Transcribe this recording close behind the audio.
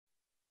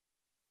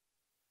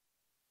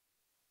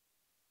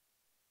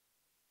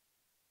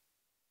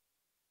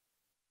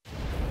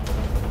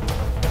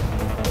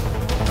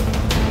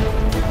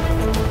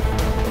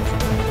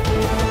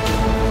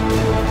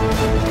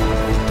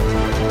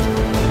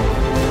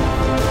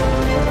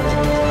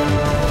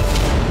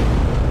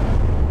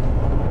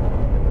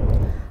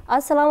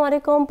السلام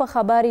علیکم. په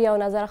خبر یو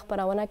نظر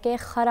خبرونه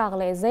کې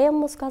خراغلی زه یم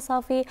مسقا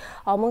صافي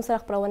او موږ سره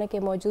خبرونه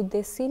کې موجود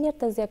دی سینیر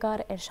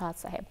تجزیه‌کار ارشاد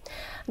صاحب.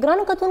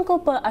 ګرانو کتونکو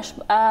په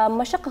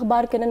مشرق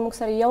اخبار کې نن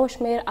موږ سره یو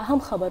شمېر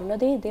اهم خبرونه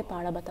دي د په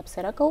اړه به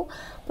تبصره کوو.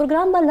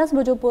 پروګرام به 10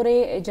 بجو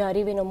پورې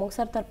جاري وي نو موږ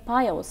سره تر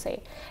پایه اوسئ.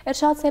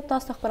 ارشاد صاحب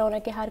تاسو ته خبرونه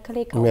کې هر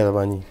کله کوم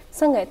مهرباني.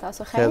 څنګه یې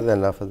تاسو؟ خیر دی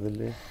الله فضل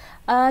دی.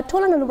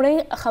 ټوله نو لومړی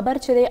خبر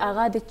چې دی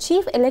هغه د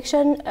چیف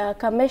الیکشن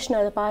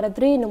کمیشنر لپاره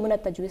 3 نومونه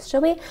تجویز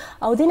شوي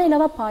او د نه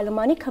علاوه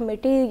پارلماني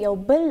کمیټې یو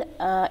بل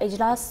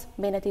اجلاس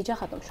بې نتیجه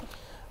ختم شو.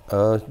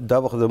 دا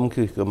وخت زموږ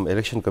کوم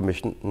الیکشن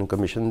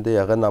کمیشن دی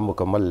هغه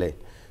نامکمل دی.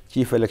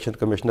 چیف الیکشن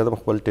کمیشنر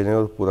خپل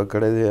ټینور پوره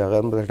کړی دی، هغه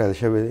هم ریټایر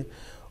شوی دی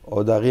او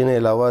د هغې نه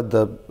علاوه د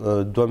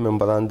 2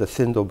 ممبران د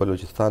سند او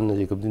بلوچستان نه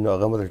چې کوم دي نو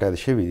هغه هم ریټایر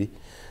شوي دي.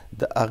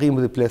 د هغې هم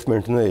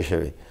ریپلیسمنټ نه دی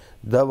شوی.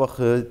 دا وخت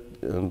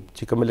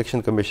چې کوم الیکشن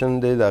کمیشن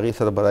دی د هغې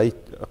سربراهي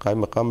قایم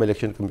مقام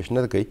الیکشن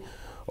کمیشنر کوي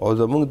او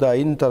زموږ د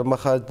آئین تر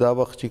مخه دا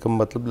وخت چې کوم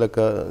مطلب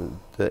لکه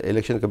د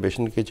الیکشن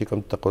کمیشن کې چې کوم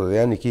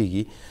تقرریانې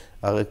کېږي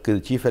هغه که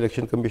چیف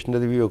الیکشن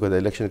کمیشنر وي او که د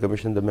الیکشن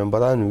کمیشن د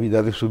ممبران وي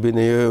دا د صوبې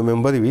نه یو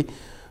ممبر وي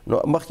نو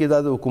مخکې دا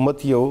د حکومت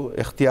یو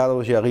اختیار و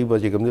چې هغوی به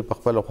چې کوم دی په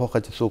خپله خوښه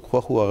چې څوک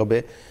خوښ وو هغه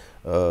به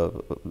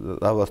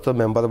راوسته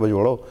ممبر به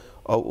جوړو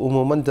او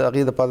عموما د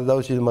هغې دپاره دا و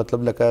چې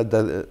مطلب لکه د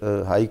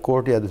های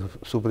کورټ یا د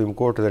سپریم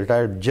کورټ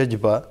ریټایرډ جج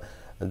به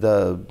د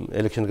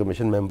الیکشن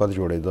کمیشن ممبر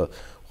جوړېده.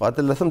 خو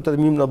 18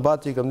 ترمیم نه بعد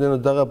چې کوم دی نو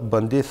دغه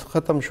بندیز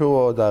ختم شو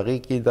او د هغې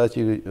کې دا چې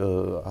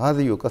هر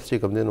یو کس چې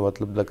کوم دی نو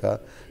مطلب لکه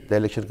د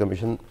الیکشن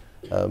کمیشن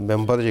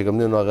ممبر چې کوم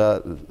دی نو هغه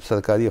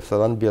سرکاري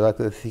افسران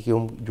بیوروکراسي کې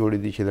هم جوړې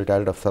دي چې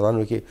ریټایرډ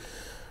افسرانو کې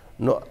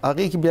نو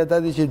هغې کې بیا دا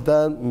دی چې دا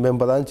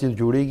ممبران چې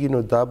جوړېږي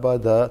نو دا به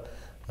د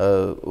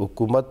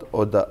حکومت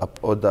او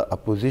د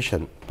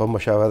اپوزیشن په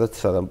مشاورت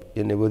سره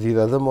یعنی وزیر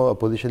اعظم او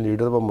اپوزیشن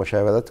لیډر به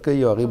مشاورت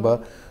کوي او هغې به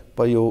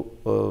په یو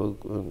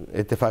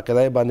اتفاقي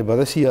رای باندې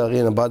برسي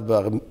هغې نه بعد به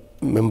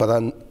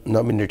ممبران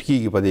نامینیټ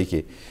کېږي په دې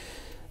کې.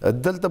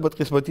 دلته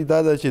بدقسمتي دا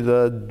ده چې د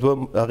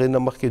هغې نه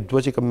مخکې 2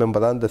 چې کوم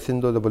ممبران د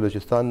سند او د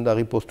بلوچستان د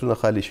هغې پوسټونه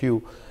خالي شوي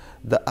وو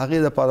د هغې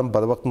دپاره هم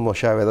بر وخت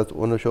مشاورت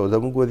ونه شو.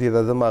 زموږ وزیر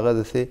اعظم هغه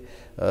داسې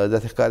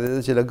ښکارېده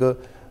چې لږ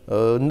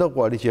نه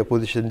غواړي چې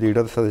اپوزیشن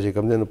لیډر سره چې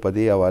کوم دی نو په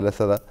دې حواله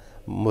سره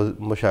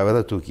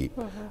مشاورت وکړي.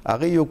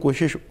 هغې یو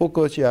کوشش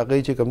وکړ چې هغې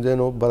چې کوم دی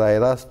نو برای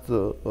راست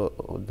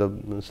د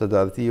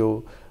صدارتي او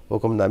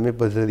حکمنامې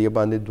په ذریعه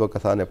باندې 2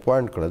 کسان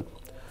اپوینټ کړل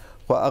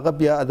خو هغه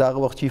بیا د هغه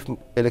وخت چیف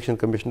الیکشن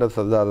کمیشنر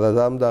سردار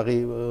رضا هم د هغې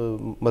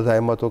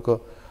مزاحمت وکړ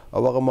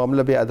او هغه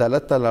معامله بیا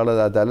عدالت ته لاړه.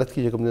 د عدالت کې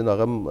چې کوم دی نو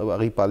هغه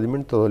هغې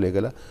پارلیمنټ ته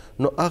ولېږله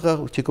نو هغه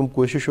چې کوم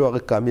کوشش و هغه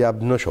کامیاب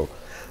نه شو.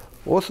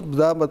 اوس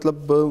دا مطلب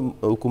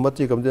حکومت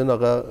چې کوم دی نو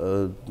هغه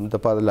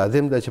دپاره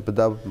لازم ده چې په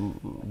دا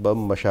به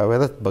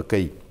مشاورت به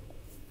کوي.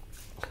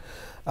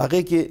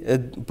 هغې کې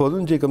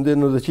پرون چې کوم دی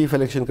نو د چیف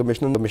الیکشن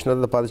کمیشنر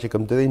لپاره چې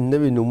کوم دی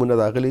نوي نومونه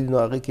راغلي دي نو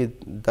هغې کې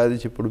دا دی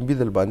چې په لومړي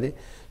ځل باندې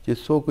چې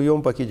څوک یو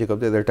هم پکې چې کوم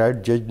دی ریټایرډ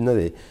جج نه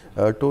دی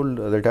ټول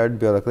ریټایرډ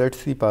بیوروکریټس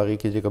دي. په هغې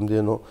کې چې کوم دی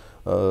نو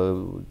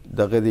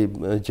دغه دی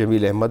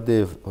جمیل احمد دی،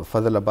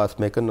 فضل عباس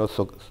میکن او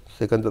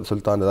سکندر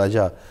سلطان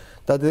راجا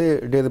دا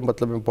ډېر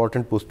مطلب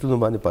امپورټنټ پوسټونو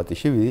باندې پاتې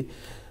شوي دي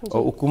او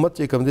حکومت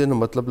چې کوم دی نو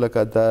مطلب لکه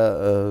دا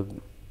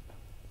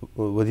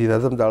وزیر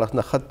اعظم د اړخ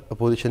نه خط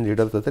اپوزیشن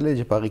لیډر ته تللی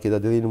چې په هغې کې دا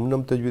 3 نومونه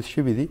هم تجویز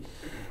شوي دي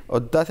او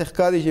داسې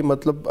ښکاري چې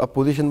مطلب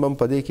اپوزیشن به هم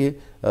په دې کې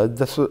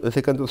د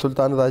سکندر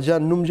سلطان راجا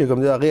نوم چې کوم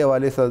دی هغې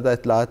حوالې سره دا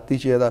اطلاعات دي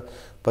چې دا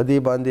په دې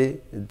باندې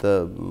د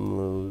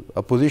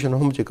اپوزیشن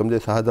هم چې کوم دی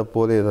څه حده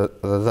پورې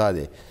رضا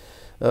دی.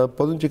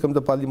 پرون چې کوم د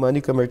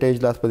پارلیماني کمیټې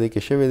اجلاس په دې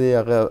کې شوی دی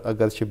هغه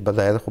اگر چې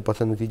بظاهر خو پس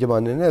نتیجه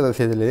باندې نه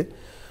رسېدلی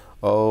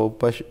او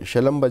په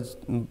شلم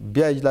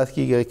بیا اجلاس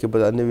کېږي کې به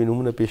دا نوي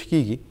نومونه پیش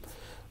کېږي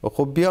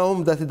خو بیا هم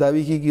داسې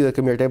دعوی کېږي د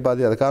کمیټې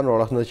بعضې ارکان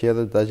اړخ نه چې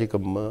دا چې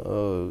کوم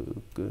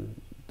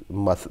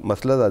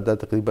مسله ده دا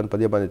تقریبا په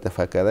دې باندې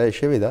اتفاقي رایه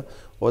شوې ده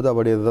او دا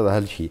به ډېر زر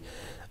حل شي.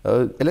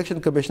 الیکشن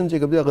کمیشن چې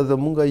کوم دی هغه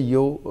زموږ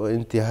یو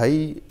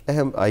انتهایی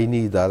اهم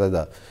آئینی اداره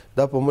ده.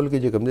 دا په ملک کې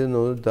چې کوم دی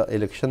نو د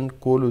الیکشن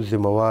کولو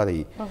ذمهوار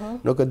وي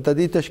نو که د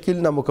دې تشکیل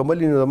نامکمل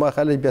وي نو زما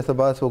خیال بیا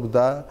سبا څوک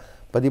دا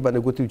په دې باندې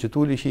ګوتې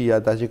اوچتولی شي یا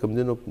دا چې کوم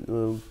دی نو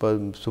په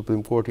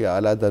سپریم کورټ یا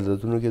اعلی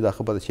عدالتونو کې دا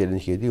خبره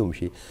چیلنج کېدی هم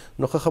شي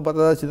نو ښه خبره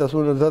ده چې تاسو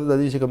نظر د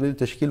دې چې کوم دی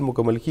تشکیل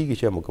مکمل کېږي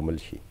چې مکمل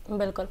شي.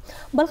 بالکل.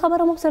 بل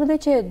خبره موږ سره دی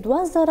چې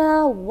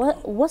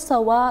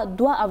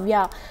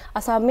 2202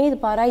 اسامې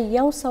دپاره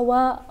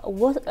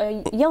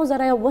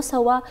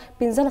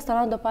 1215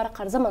 تنانو دپاره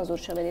قرضه منظور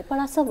شوې دی. په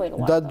اړه څه ویل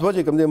غواړئ؟ دا 2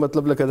 چې کوم دی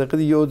مطلب لکه دغه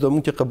یو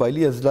زموږ چې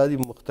قبایلي اضلاع دي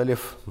مختلف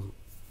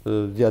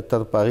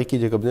زیاتر په هغې کې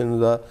چې کوم دی نو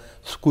دا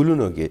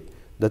سکولونو کې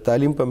د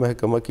تعلیم په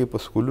محکمه کې په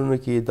سکولونو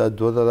کې دا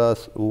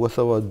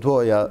 2202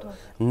 یا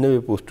نوي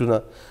پوسټونه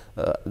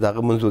د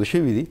هغه منظور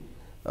شوي دي.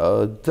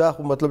 دا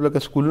خو مطلب لکه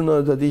سکولونه د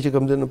دې چې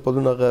کوم دی نو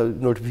پرون هغه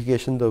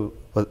نوټیفیکیشن د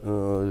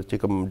چې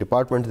کوم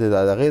ډپارټمنټ دی د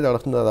هغې د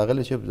اړخ نه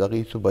راغلی چې د هغې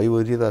صوبایي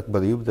وزیر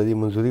اکبر ایوب د دې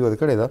منظوري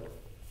ورکړې ده.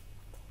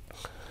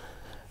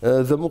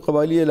 زموږ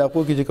قبایلي علاقو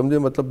کې چې کوم دی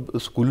مطلب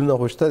سکولونه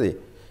خو شته دی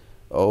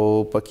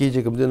او پکې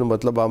چې کوم دی نو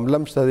مطلب عمله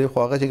هم شته دی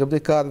خو هغه چې کوم دی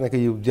کار نه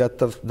کوي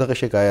زیاتر دغه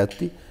شکایات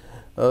دي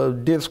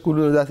ډېر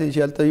سکولونه داسې چې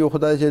هلته یو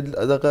خدای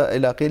چې دغه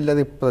علاقې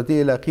لرې پرتې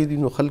علاقې دي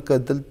نو خلک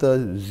دلته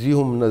ځي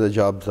هم نه د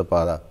جاب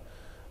دپاره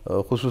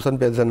خصوصا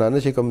بیا زنانه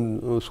چې کوم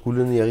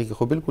سکولونه هغې کې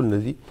خو بالکل نه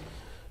ځي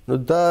نو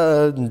دا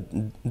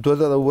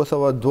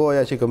 2002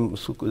 یا چې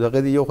کوم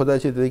دغه دی یو خدای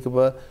چې دی که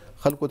په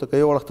خلکو ته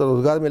که یو وخت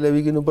روزګار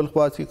میلاویږي نو بل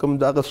خوا چې کوم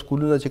دغه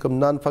سکولونه چې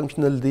کوم نان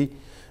فنکشنل دي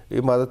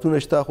عمارتونه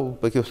شته خو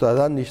پکې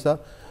استادان نشته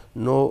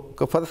نو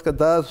که فرض که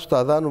دا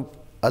استادانو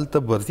هلته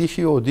ورزي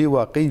شي او دوی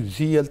واقعي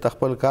ځي هلته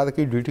خپل کار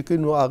کوي ډیوټي کوي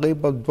نو هغوی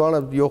به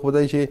دواړه یو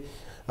خدای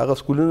چې هغه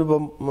سکولونه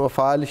به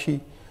فعال شي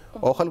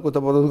او خلکو ته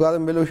به روزګار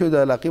هم میلاو شي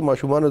د علاقې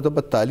ماشومانو ته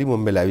به تعلیم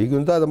هم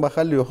میلاویږي نو دا د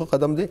مخل یو ښه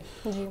قدم دی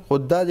خو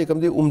دا چې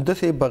کوم دی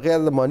عمدسې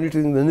بغیر د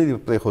مانیټرینګ نه دي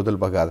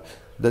پرېښودل پکار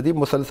د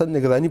دې مسلسل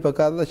نگراني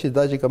پکار ده چې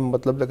دا چې کوم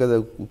مطلب لکه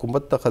د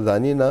حکومت ته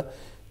خزانې نه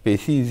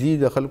پیسې ځي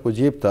د خلکو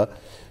جیب ته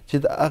چې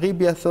د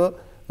هغې بیا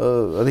څه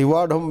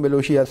ریوارډ هم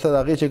میلو شي اثر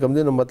هغې چې کوم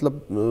دی نو مطلب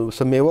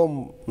څه میوه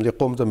هم د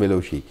قوم ته میلو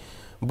شي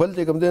بل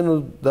چې کوم دی نو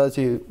دا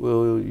چې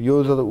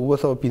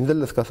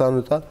 1915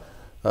 کسانو ته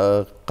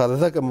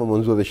قرضه کومه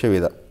منظوره شوې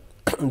ده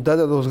دا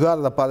د روزګار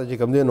لپاره چې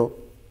کوم دی نو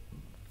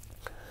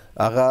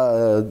هغه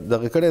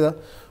دغه کړې ده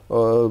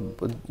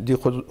د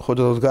خود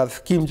روزګار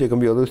سکیم چې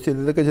کوم یو وروستې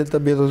ده ځکه چې دلته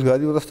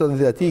بېروزګاري وروسته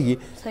زیاتېږي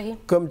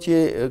کوم چې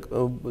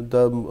د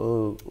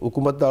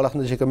حکومت د اړخ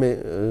نه چې کومې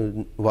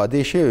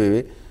وعدې شوې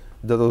وې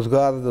د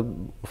روزګار د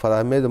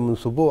فراهمۍ د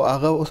منصوبو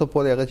هغه اوسه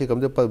پورې هغه چې کوم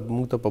دی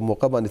موږ ته په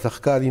موقع باندې څه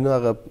ښکاري نه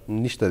هغه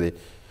نشته دی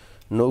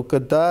نو که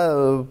دا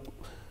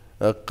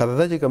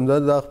قرضه چې کوم ده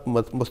دا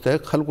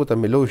مستحق خلکو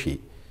ته میلو شي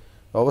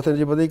او مثلا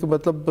چې په دې کې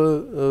مطلب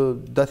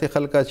داسې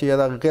خلک چې یا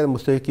غیر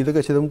مستحق دي ځکه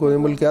چې زموږ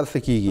په ملک کې هر څه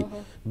کېږي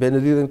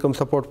بېنظیر انکم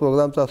سپورټ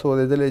پروګرام تاسو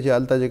اورېدلی چې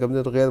هلته چې کوم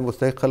دی غیر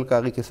مستحق خلک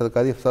هغې کې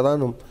سرکاري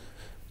افسران هم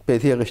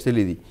پیسې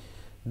اخیستلي دي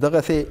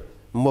دغسې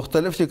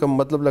مختلف چې کوم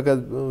مطلب لکه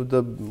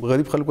د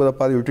غریب خلکو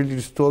لپاره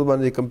یوټیلیټي سټور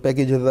باندې کوم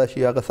پیکیج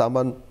راشي هغه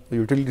سامان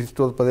یوټیلیټي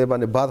سټور په ځای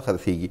باندې باد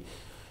خرڅېږي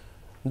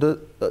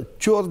د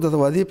چور د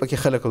دروازې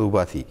پکې خلک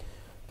روباسي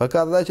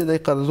پکار دا چې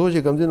د قرضو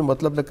چې کوم دی نو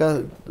مطلب لکه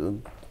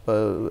په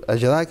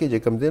اجرا کې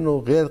چې کوم دی نو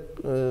غیر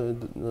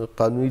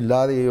قانوني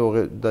لارې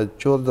او د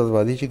چور د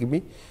دروازې چې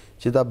کومي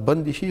چې دا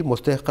بند شي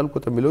مستحق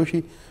خلکو ته میلو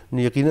شي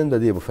نو یقینا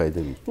د دې به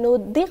فایده وي نو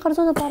دې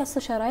قرضو لپاره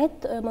څه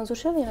شرایط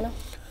منظور شوي که نه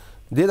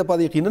دې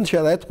لپاره یقینا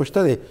شرایط خو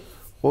شته دی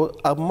خو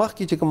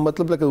مخکې چې کوم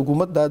مطلب لکه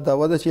حکومت دا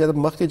دعوه ده چې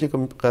مخکې چې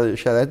کوم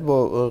شرایط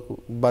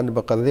باندې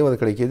به قرضې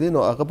ورکړی کېدې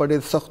نو هغه به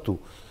ډېر سخت وو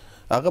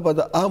هغه به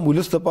د عام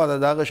ولس لپاره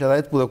د هغه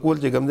شرایط پوره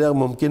کول چې کوم دی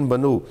هغه ممکن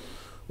به نه وو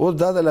اوس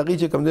دا د هغې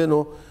چې کوم دی نو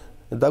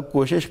دا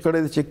کوشش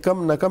کړی دی چې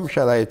کم نه کم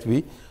شرایط وي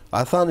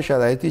آسان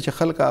شرایط چې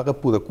خلک هغه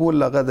پوره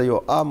کول هغه د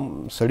یو عام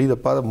سړي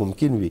لپاره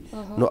ممکن وي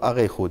نو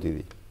هغه یې ښودی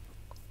دي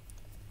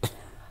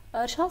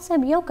ارشاد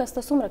صاحب یو کس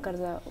ته څومره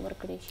قرضه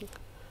ورکړی شي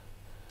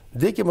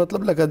دې کې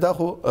مطلب لکه دا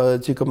خو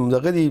چې کوم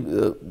دغه دي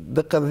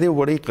د قرضې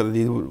وړې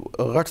قرضې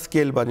غټ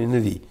سکیل باندې نه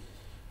دي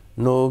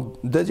نو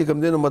دا چې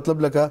کوم دی نو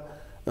مطلب لکه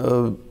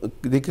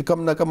دې کې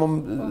کم نه کم هم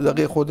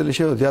دغې ښودلی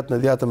شوی زیات نه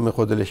زیات هم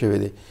ښودلی شوی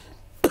دی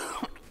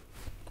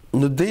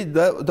نو دې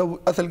دا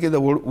اصل کې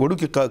د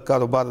وړوکي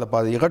کاروبار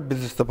لپاره غټ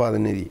بزنس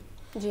لپاره نه دي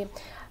جی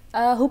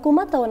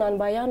حکومت او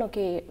نانبایانو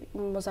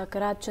کې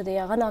مذاکرات چې دی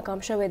هغه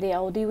ناکام شوی دی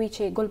او دوی وایي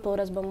چې ګل په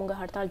ورځ به موږ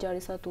هړتال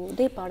جاري ساتو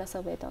دې په اړه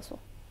څه وایي تاسو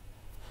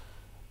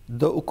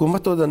د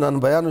حکومت او د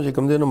نانبایانو چې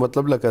کوم دی نو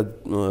مطلب لکه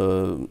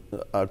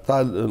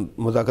هړتال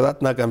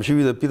مذاکرات ناکام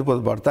شوي د پیر پر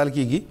هړتال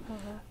کېږي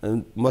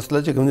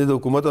مسله چې کوم دی د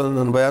حکومت او د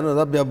نانبایانو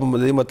دا بیا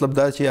مطلب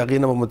دا چې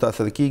هغې نه به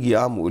متاثر کېږي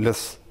عام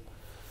ولس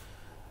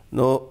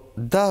نو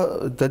دا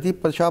د دې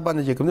په شا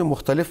باندې چې کوم دی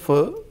مختلف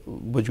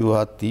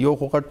وجوهات دي یو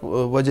خو غټ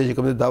وجه چې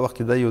کوم دی دا وخت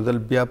کې دا یو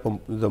ځل بیا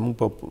زموږ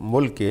په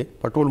ملک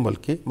کې په ټول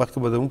ملک کې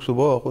مخکې به زموږ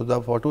صوبه خو دا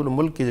په ټول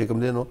ملک کې چې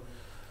کوم دی نو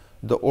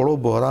د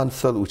اوړو بحران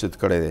سر اوچت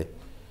کړی دی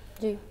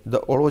د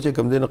اوړو چې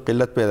کوم دی نو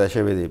قلت پیدا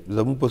شوی دی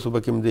زموږ په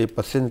صوبه کې هم دی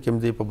په سند کې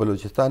هم دی په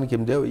بلوچستان کې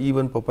هم دی او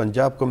ایون په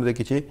پنجاب کې هم دی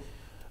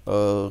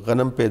چې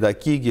غنم پیدا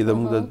کېږي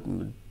زموږ د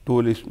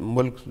ټول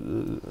ملک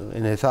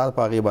انحصار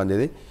په هغې باندې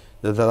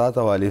دی د زراعت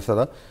حوالې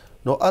سره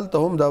نو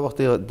هلته هم دا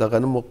وخت د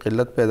غنمو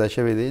قلت پیدا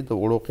شوی دی د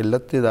اوړو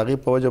قلت دی د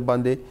هغې په وجه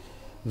باندې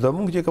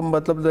زموږ چې کوم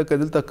مطلب ده که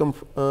دلته کوم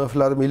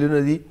فلار میلونه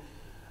دي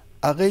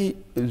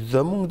هغې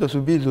زموږ د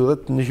صوبې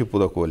ضرورت نشي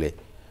پوره کولی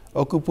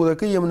او که پوره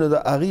کوي هم نو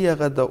د هغې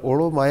هغه د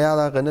اوړو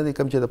معیار هغه نه دی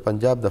کوم چې د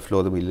پنجاب د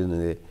فلور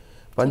میلونه دی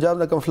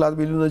پنجاب د کوم فلار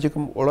میلونه چې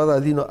کوم اوړه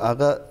راځي نو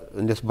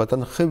هغه نسبتا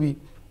ښه وي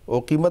او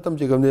قیمت هم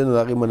چې کوم دی نو د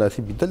هغې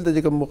مناسب وي دلته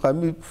چې کوم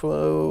مقامي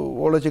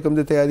اوړه چې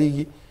کوم دی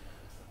تیارېږي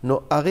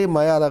نو هغې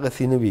معیار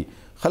هغسې نه وي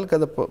خلک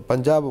د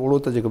پنجاب اوړو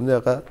ته چې کوم دی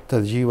هغه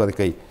ترجیح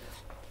ورکوي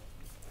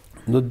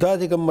نو دا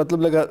چې کوم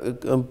مطلب لکه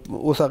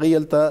اوس هغې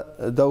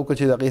هلته دا وکړه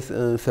چې د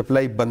هغې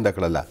سپلای بنده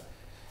کړله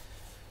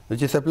نو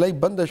چې سپلای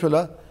بنده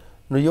شوله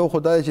نو یو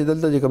خدای چې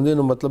دلته چې کوم دی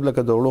نو مطلب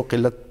لکه د اوړو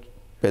قلت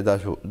پیدا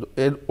شو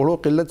اوړو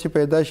قلت چې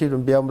پیدا شي نو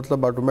بیا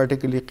مطلب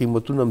اټومیټیکلی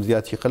قیمتونه هم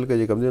زیات شي خلک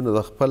چې کوم دی نو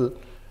د خپل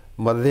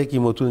مرضی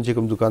قیمتونه چې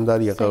کوم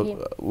دکاندار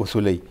یې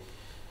وصولوي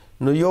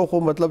نو یو خو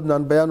مطلب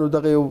نن بیان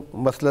دغه یو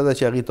مسله ده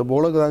چې هغې ته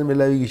وړه ګران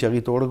میلاویږي چې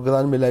هغې ته وړه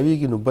ګران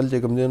میلاویږي نو بل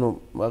چې کوم دی نو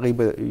هغې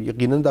به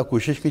یقینا دا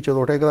کوشش کوي چې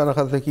روټۍ ګرانه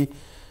خرڅه کړي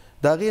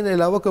د هغې نه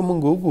علاوه که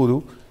موږ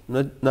وګورو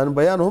نن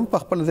بیان هم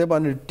په خپل ځای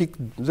باندې ټیک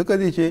ځکه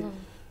دی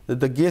چې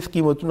د ګیس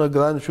قیمتونه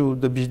ګران شو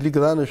د بجلی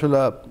ګرانه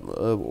شوله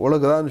وړه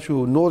ګران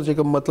شو نور چې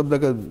کوم مطلب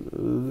دغه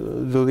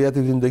ضروریات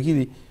زندگی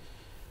دي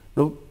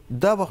نو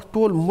دا وخت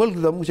ټول ملک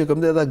زموږ چې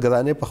کوم دی دا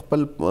ګرانې په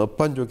خپل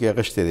پنجو کې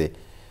اغشتی دی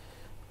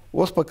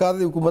اوس په کار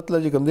دی حکومت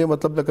له چې کوم دی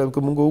مطلب لکه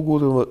که موږ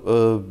وګورو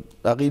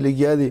هغې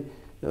لګیا دي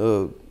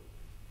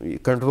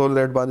کنټرول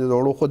ریټ باندې د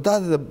وړو خو دا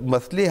د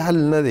مسلې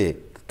حل نه دی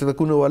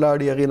ټرکونه ولاړ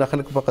دي هغې نه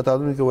خلک په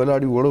قطارونو کې ولاړ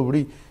دي وړه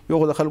وړي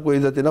یو خو د خلکو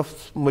عزت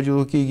نفس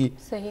مجروح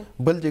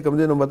کېږي بل چې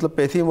کوم دی نو مطلب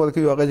پیسې هم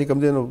ورکوي هغه چې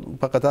کوم دی نو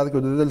په قطار کې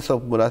ودرېدل څه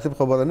مناسب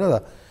خبره نه ده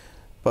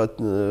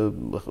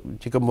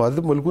چې کوم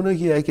مهذب ملکونه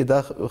کې هغې کې دا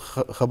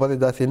خبرې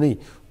داسې نه وي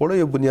وړه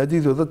یو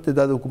بنیادي ضرورت دی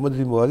دا د حکومت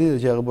ذمهواري ده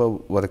چې هغه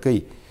به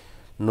ورکوي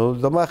نو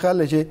زما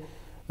خیال دی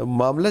چې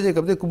معامله چې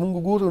کوم دی که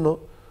موږ ګورو نو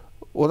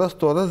ورځ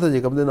په ورځ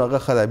چې کوم دی نو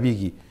هغه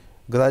خرابېږي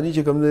ګراني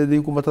چې کوم دی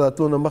د حکومت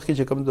راتلو نه مخکې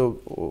چې کوم د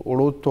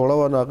وړو توړه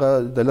وه نو هغه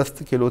د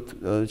 10 کیلو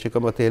چې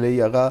کومه تیلۍ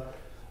هغه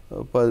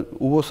په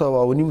 900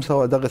 او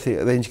 900 دغسې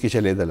رینج کې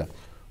چلېدله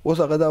اوس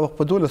هغه دا وخت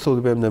په 1200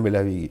 روپۍ هم نه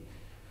میلاویږي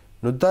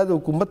نو دا د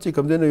حکومت چې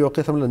کوم دی نو یو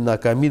قسم له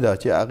ناکامي ده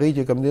چې هغې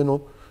چې کوم دی نو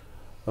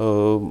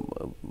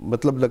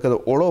مطلب لکه د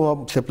وړو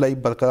هم سپلای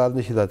برقرار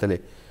نشي ساتلی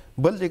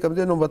بل چې کوم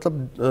دی نو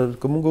مطلب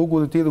که موږ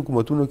وګورو تېرو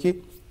حکومتونو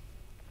کې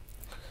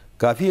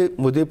کافي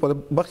مودې پر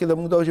مخکې د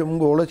موږ دا چې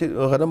موږ وړه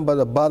چې غنم به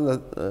د بهر نه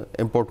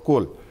امپورټ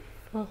کول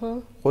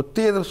خو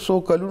 1300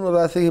 کلونو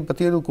راسې په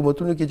تېرو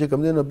حکومتونو کې چې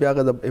کوم دی نو بیا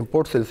هغه د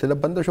امپورټ سلسله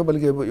بنده شو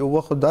بلکې یو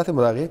وخت داسې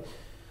هم راغی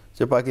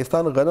چې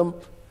پاکستان غنم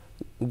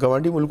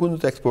ګاونډي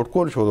ملکونو ته ایکسپورټ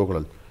کول شروع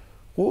کړل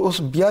خو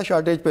اوس بیا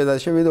شارټیج پیدا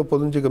شوی دی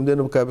پرون چې کوم دی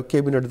نو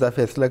کیبینټ دا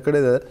فیصله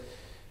کړې ده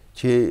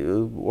چې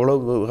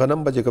وړه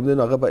غنم به چې کوم دی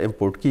نو هغه به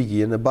امپورټ کېږي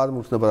یعنې بهر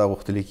ملک نه به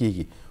راغوښتلی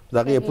کېږي د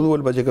هغې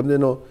اپروول به چې کوم دی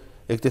نو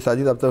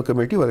اقتصادي رابطه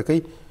کمیټي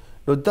ورکوي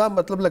نو دا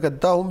مطلب لکه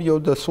دا هم یو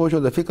د سوچ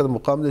او د فکر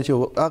مقام دی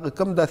چې هغه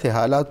کم داسې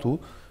حالات وو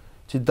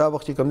چې دا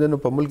وخت چې کوم دی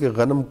نو په ملک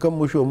غنم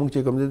کم وشو موږ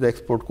چې کوم دی د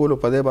ایکسپورټ کولو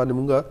په ځای باندې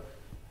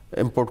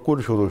موږ امپورټ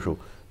کول شروع شو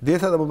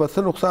دې سره به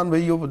څه نقصان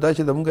به یو دا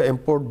چې زموږ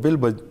امپورټ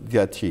بل به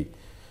زیات شي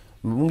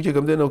موږ چې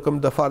کوم دی نو کوم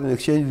د فارن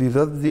ایکسچینج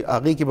ریزرو دي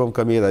هغې کې به هم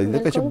کمې راځي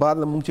ځکه چې بهر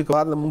نه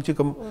موږ چې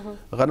کوم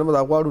غنم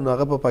راغواړو نو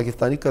هغه په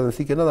پاکستاني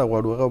کرنسي کې نه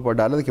راغواړو هغه په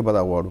ډالر کې به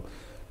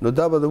راغواړو نو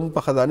دا به زموږ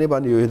په خزانې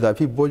باندې یو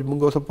اضافي بوج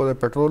موږ اوس په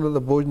پټرول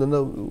د بوج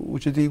نه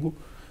اوچتېږو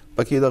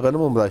پکې د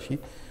غنمو هم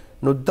راشي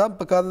نو دا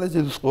په کار دی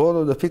چې د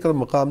سخور او د فکر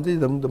مقام دی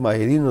زموږ د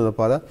ماهرینو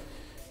لپاره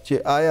چې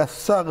آیا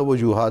څه هغه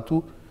وجوهات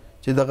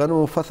چې د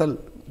غنمو فصل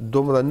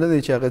دومره نه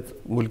دی چې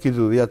هغه ملکي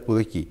ضروریات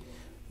پوره کړي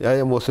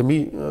یا موسمي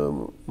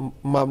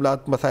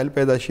معاملات مسایل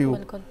پیدا شي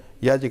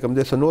یا چې کوم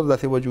دی څه نور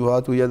داسې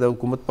وجوهات یا د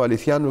حکومت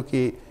پالیسیانو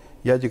کې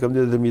یا چې کوم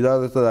دی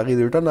زمیندار ته د هغې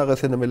د ریټرن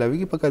هغسې نه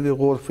میلاویږي په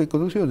کار غور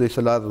فکر وشي او د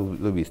اصلاح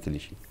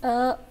راویستلی شي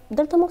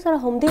دلته موږ سره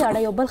همدې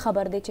اړه یو بل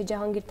خبر دی چې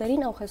جهانګیر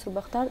ترین او خسرو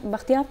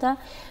بختیار ته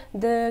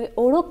د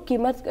وړو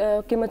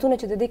قیمتونه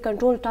چې د دې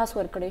کنټرول ټاس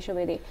ورکړی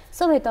شوی دی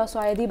څه وایي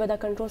تاسو آیا دوی به دا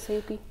کنټرول صحیح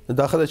کړي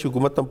دا ښه ده چې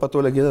حکومت ته هم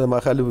پته ولګېده زما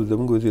خیال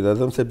زموږ وزیر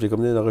اعظم صاحب چې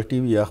کوم دی هغه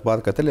ټي وي یا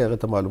اخبار کتلی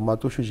هغه ته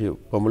معلومات وشو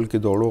چې په ملک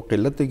کې د وړو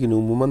قلت دی که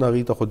نو عموما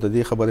هغې ته خو د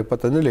دې خبرې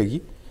پته نه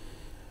لګي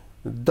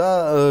دا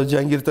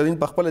جهانګیر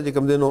ترین په خپله چې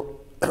کوم دی نو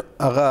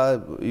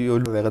هغه یو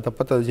هغه ته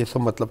پته ده چې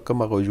څه مطلب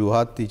کوم هغه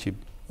وجوهات دي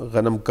چې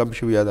غنم کم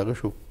شو یا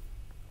دغه شو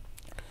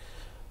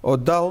او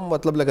دا هم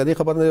مطلب لکه دې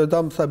خبر نه دا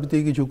هم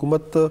ثابتېږي چې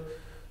حکومت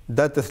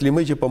دا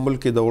تسلیموي چې په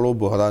ملک کې د وړو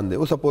بحران دی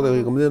اوس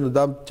پورې کوم دی نو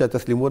دا چا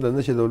تسلیمولی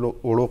نه شي د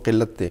وړو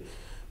قلت دی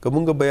که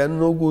موږ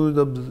بیانونه وګورو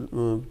د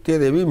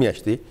تېرې یوې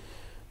میاشتې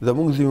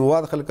زموږ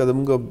ذمهوار خلک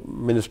زموږ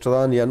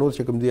منسټران یا نور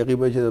چې کوم دی هغې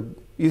به چې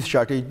هېڅ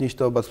شارټیج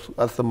نشته بس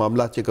هر څه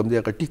معاملات چې کوم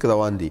دی هغه ټیک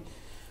روان دي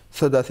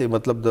څه داسې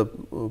مطلب د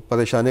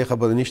پریشانۍ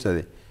خبره نشته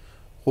دی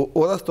خو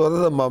ورځ په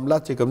ورځ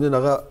معاملات چې کوم دی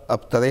هغه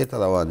ابترۍ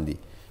ته روان دي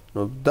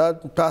نو دا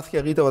ټاسک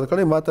هغې ته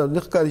ورکړی ما ته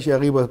نه ښکاري چې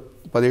هغې به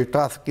په دې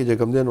ټاسک کې چې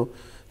کوم دی نو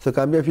څه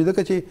کامیاب شي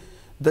ځکه چې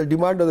د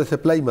ډیمانډ او د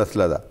سپلای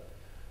مسله ده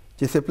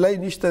چې سپلای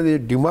نشته دی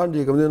ډیمانډ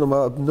چې کوم دی نو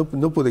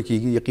نه پوره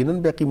کېږي یقینا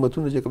بیا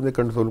قیمتونه چې کوم دی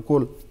کنټرول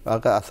کول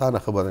هغه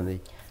اسانه خبره نه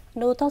وي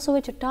نو تاسو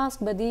وایئ چې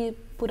ټاسک به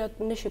دې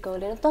پوره نشي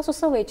کولی نو تاسو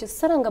څه وایئ چې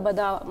څرنګه به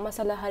دا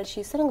مسله حل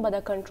شي څرنګه به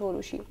دا کنټرول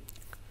وشي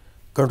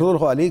کنټرول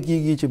خو هلې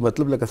کېږي چې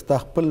مطلب لکه ستا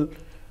خپل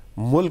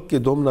ملک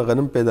کې دومره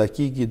غنم پیدا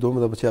کېږي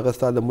دومره به چې هغه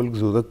ستا د ملک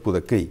ضرورت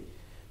پوره کوي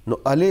نو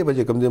هلې به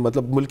چې کوم دی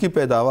مطلب ملکي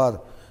پیداوار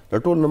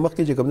د ټول نه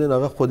مخکې چې کوم دی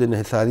هغه خود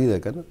انحصاري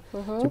ده که نه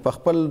چې په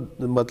خپل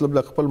مطلب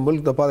له خپل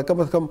ملک دپاره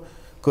کم از کم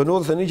که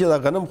نور څه نه چې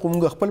دا غنم خو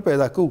موږ خپل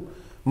پیدا کوو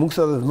موږ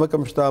سره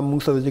ځمکه هم شته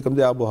موږ سره چې کوم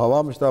دی آب و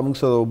هوا هم شته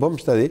موږ سره اوبه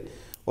هم شته دی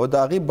او د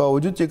هغې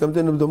باوجود چې کوم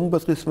دی نو زموږ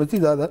بس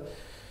قسمتي دا ده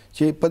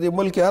چې په دې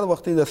ملک کې هر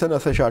وخت د څه نه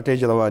څه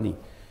شارټیج رواني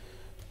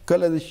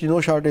کله د چینو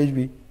شارټیج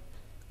وي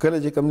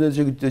کله چې کوم دی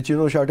چې د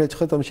چینو شارټیج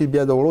ختم شي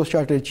بیا د وړو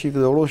شارټیج شي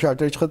د وړو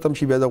شارټیج ختم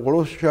شي بیا د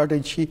وړو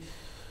شارټیج شي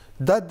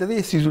دا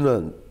درې څیزونه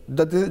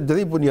د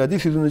درې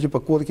بنیادي څیزونه چې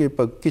په کور کې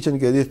په کچن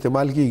کې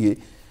استعمال کېږي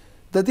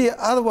د دې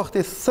هر وخت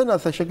څه نه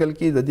څه شکل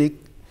کې د دې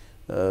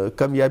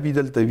کامیابي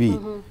دلته وي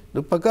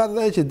نو پکار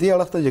دی چې دې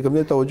اړخ ته چې کوم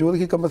دی توجه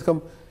وکړي کم از کم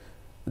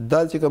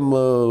دا چې کوم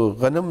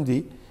غنم دي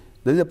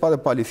د دې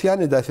لپاره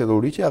پالیسیانې داسې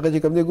راوړي چې هغه چې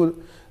کوم دی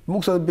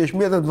موږ سره بې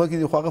شمېره ځمکې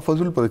دي خو هغه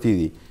فضول پرتې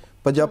دي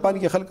په جاپان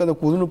کې خلک د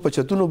کورونو په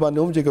چتونو باندې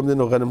هم چې کوم دی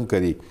نو غنم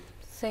کوي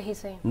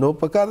صحیح نو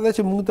پکار دی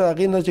چې موږ ته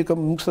هغې نه چې کوم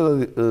موږ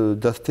سره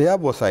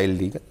دستیاب وسایل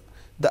دي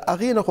د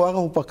هغې نه خو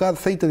هغه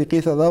پکار صحیح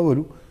طریقې سره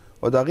راولو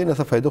او د هغې نه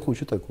څه فایده خو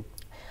اوچته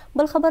کړو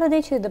بل خبره دی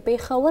چې د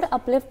پیښور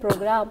اپلیفټ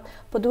پروګرام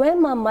په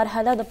دویمه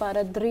مرحله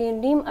دپاره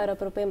 3.5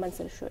 ارب روپۍ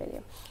منظور شوی دی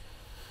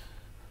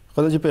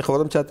کله چې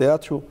پیښور هم چاته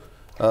یاد شو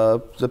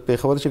د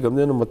پیښور چې کوم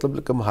دی نو مطلب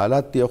کوم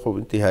حالات دي خو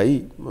انتهایی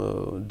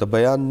د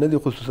بیان نه دي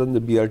خصوصا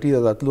د بي آر ټي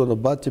د راتلو نه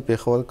بعد چې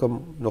پیښور کوم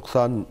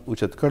نقصان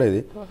اوچت کړی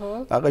دی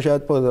هغه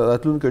شاید په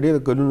راتلونکو ډېرو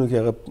کلونو کې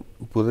هغه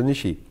پوره نه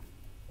شي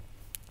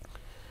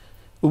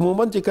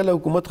عموما چې کله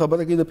حکومت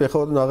خبره کوي د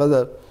پیښور نه هغه د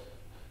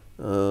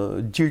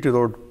جي ټي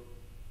روډ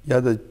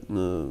یا د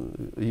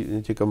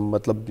چې کوم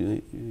مطلب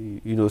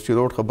یونیورسټي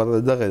روډ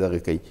خبره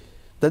دغه کوي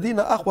د دې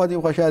نه اخوا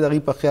دې خو شاید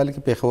هغې په خیال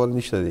کې پیښور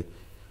نشته دی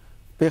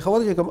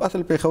پیښور چې کوم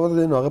اصل پیښور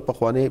دی نو هغه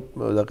پخوانۍ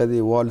دغه دی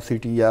وال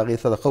سیټي یا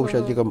هغې سره خوشه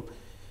چې کوم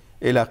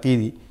علاقې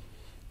دي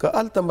که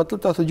هلته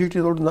مطلب تاسو جي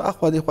ټي روډ نه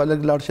اخوا دې خوا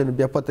لږ لاړ شئ نو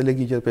بیا پته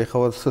لګي چې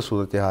پیښور څه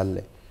صورتحال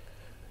دی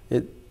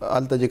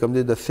هلته چې کوم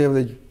دی د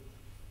سیوریج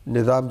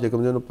نظام چې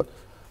کوم دی نو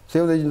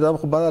سیوریج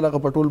نظام خو بعض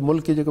په ټول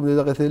ملک کې چې کوم دی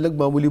دغسې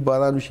لږ معمولي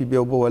باران وشي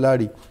بیا اوبه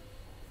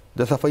ولاړي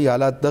د صفایي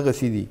حالات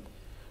دغسې دي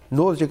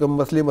نور چې کوم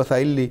مسلې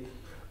مسایل دي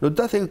نو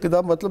داسې که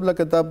دا مطلب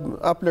لکه دا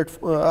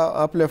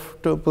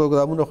اپلیفټ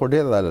پروګرامونه خو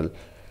ډېر رالل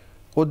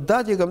خو دا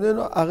چې کوم دی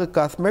نو هغه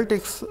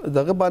کاسمیټکس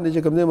دغه باندې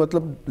چې کوم دی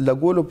مطلب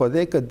لګولو په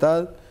ځای که دا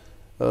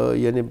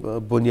یعنې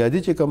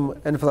بنیادي چې کوم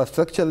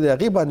انفراسټرکچر دی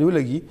هغې باندې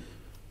ولګي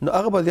نو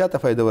هغه به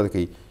زیاته فایده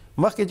ورکوي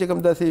مخکې چې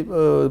کوم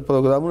داسې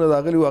پروګرامونه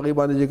راغلي وو هغې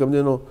باندې چې کوم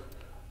دی نو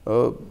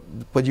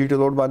په جي ټي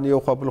روډ باندې یو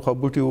خوا بل خوا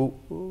بوټي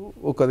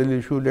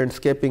وکرلی شو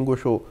لینډسکیپینګ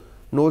وشو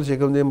نور چې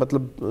کوم دی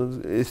مطلب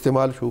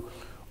استعمال شو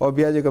او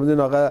بیا چې کوم دی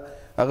نو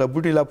هغه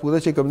بوټي لا پوره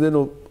چې کوم دی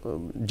نو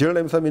جړ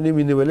هم سمې نه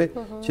وي نیولې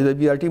چې د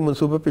بي آر ټي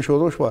منصوبه پې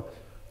شروع شوه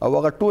او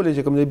هغه ټولې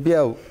چې کوم دی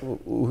بیا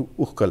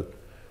وښکل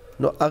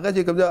نو هغه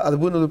چې کوم دی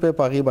اربونه روپۍ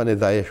په هغې باندې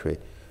ضایع شوې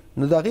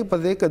نو د هغې په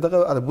ځای که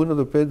دغه اربونه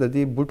روپۍ د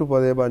دې بوټو په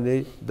ځای باندې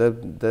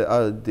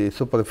د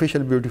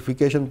سپرفیشل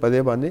بیوټیفیکیشن په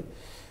ځای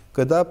باندې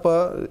که دا په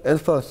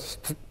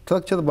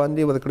انفراسټرکچر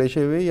باندې ورکړی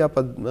شوی وي یا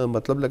په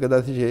مطلب لکه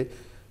داسې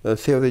چې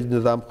سیوریج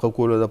نظام ښه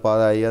کولو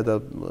دپاره یا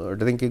د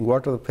ډرنکینګ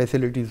واټر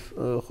فیسیلیټیز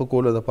ښه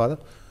کولو دپاره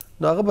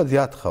نو هغه به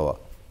زیات ښه وه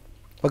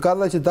په کار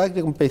ده چې دا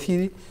چې کوم پیسې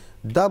دي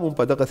دا هم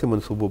په دغسې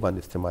منصوبو باندې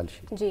استعمال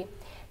شي جی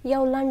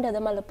یو لنډه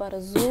دمه لپاره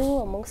ځو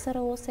او موږ سره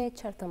اوسئ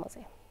چېرته مه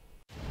ځئ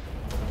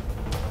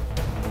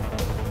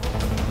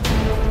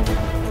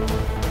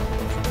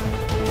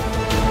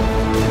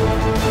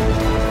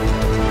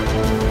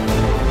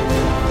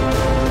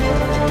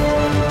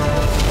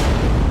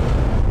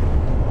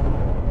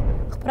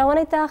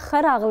خپرونې ته ښه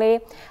راغلې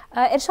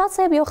ارشاد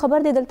صاحب یو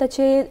خبر دی دلته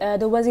چې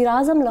د وزیر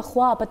اعظم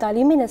لخوا په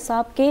تعلیمي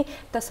نصاب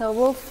کې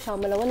تصوف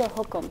شاملولو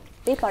حکم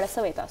دې په اړه څه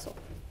وایي تاسو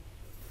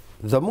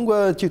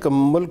زموږ چې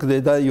کوم ملک دی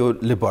دا یو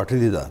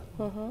لیبارټري ده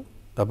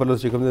بل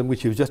چې کوم دی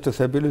موږ چیف جسټس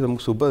صاحب ویلي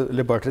زموږ صوبه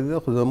لیبارټري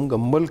ده خو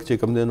زموږ ملک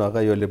چې کوم دی نو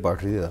هغه یو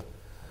لیبارټري ده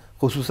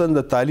خصوصا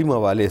د تعلیم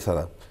حوالې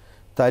سره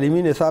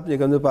تعلیمي نصاب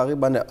چې کوم دی په هغې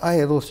باندې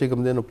آی روز چې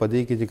کوم دی نو په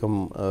دې کې چې کوم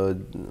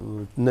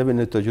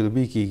نوې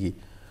تجربې کېږي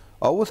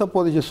او اوسه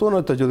پورې چې څونه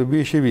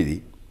تجربې شوي دي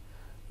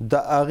د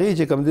هغې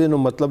چې کوم دی نو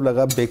مطلب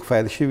لږه بیک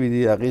فایر شوي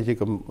دي هغې چې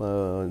کوم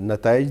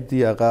نتایج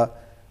دي هغه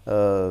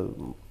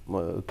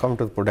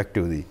کاونټر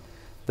پروډکټیو دي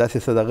داسې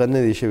څه دغه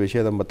نه دي شوي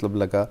چې مطلب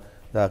لکه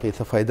د هغې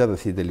څه فایده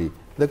رسېدلي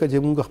ځکه چې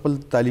موږ خپل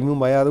تعلیمي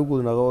معیار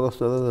وګورو نو هغه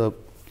وروسته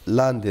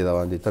لاندې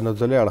روان دي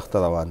تنزلي اړخ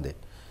ته روان دی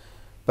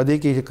په دې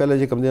کې کله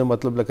چې کوم دی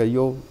مطلب لکه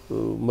یو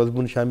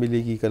مضمون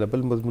شاملېږي کله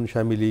بل مضمون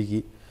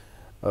شاملېږي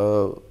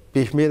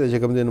پېشمېره چې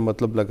کوم دی نو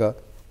مطلب لکه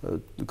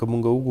که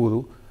موږ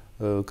وګورو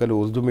کله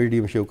اردو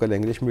میډیم شي او کله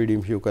انګلیش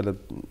میډیم شي او کله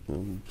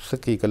څه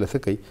کوي کله څه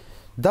کوي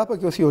دا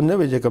پکې اوس یو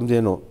نوی چې کوم دی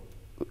نو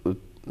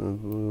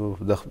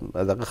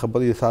دغه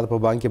خبرې سار په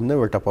بانک کې هم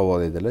نوې ټپه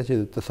واورېدله چې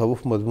د تصوف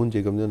مضمون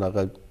چې کوم دی نو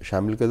هغه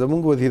شامل کړه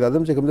زموږ وزیر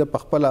اعظم چې کوم دی په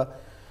خپله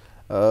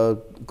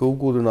که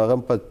وګورو نو هغه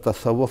په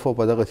تصوف او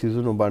په دغه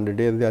څیزونو باندې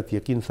ډېر زیات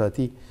یقین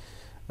ساتي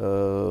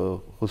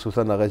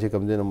خصوصا هغه چې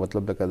کوم دی نو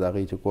مطلب لکه د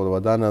هغې چې کور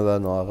ودانه ده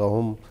نو هغه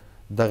هم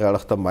دغه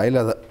اړخ ته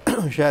مایله ده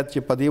شاید چې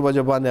په دې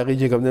وجه باندې هغې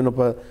چې کوم دی نو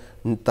په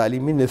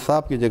تعلیمي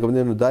نصاب کې چې کوم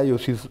دی نو دا یو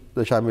څیز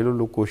د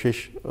شاملولو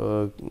کوشش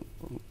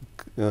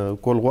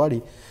کول غواړي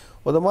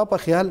او زما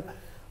په خیال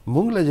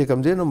موږ له چې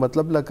کوم دی نو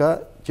مطلب لکه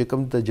چې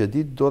کوم د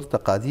جدید دور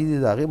تقاضي دي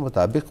د هغې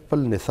مطابق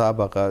خپل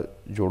نصاب هغه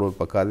جوړول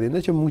پکار دی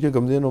نه چې موږ چې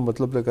کوم دی نو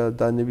مطلب لکه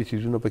دا نوي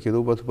څیزونه پکې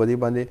روباسو په دې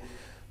باندې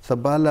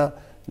سباله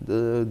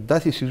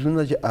داسې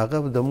څیزونه چې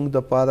هغه زموږ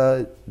دپاره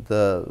د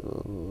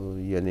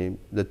یعنې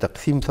د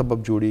تقسیم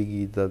سبب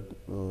جوړېږي د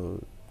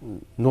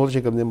نور چې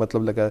کوم دی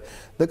مطلب لکه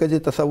ځکه چې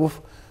تصوف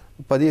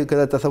په دې که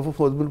د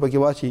تصوف مضمون پکې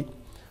واچي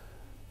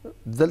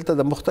دلته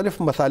د مختلف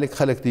مسالک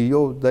خلق دي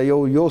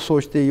یو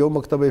سوچ دی یو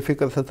مکتب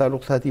فکر سره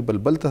تعلق ساتي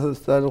بل ته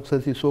تعلق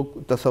ساتي څوک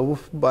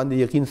تصوف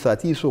باندې یقین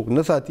ساتي څوک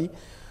نه ساتي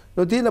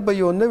نو دې نه به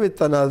یو نوې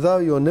تنازع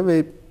یو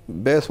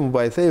نوې بحث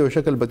مباحثه یو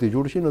شکل به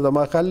جوړ شي نو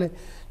زما خیال دی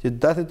چې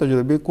داسې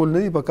تجربې کول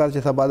نه دي پکار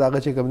چې سبا د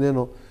هغه چې کوم دی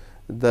نو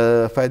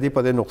د فایدې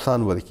په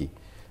نقصان ورکړي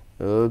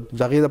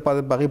د هغې دپاره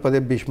په هغې په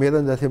بې شمېره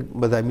داسې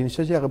مضامین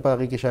شته چې هغه په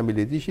هغې کې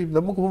شاملېدی شي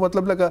زموږ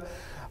مطلب لکه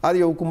هر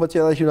یو حکومت چې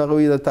راشي نو هغه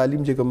وایي د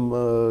تعلیم چې کوم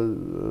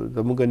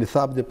زموږ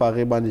نصاب دی په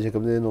هغې باندې چې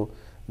کوم دی نو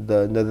د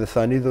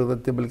نظرثاني ضرورت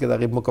دی بلکې د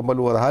هغې مکمل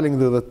ورهالنګ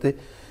ضرورت دی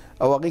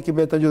او هغې کې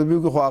بیا تجربې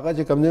وکړو خو هغه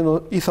چې کوم دی نو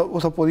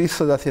اوسه پورې هېڅ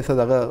داسې څه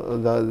دغه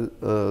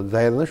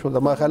ظاهر نه شو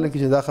زما خیال دی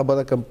چې دا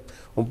خبره کوم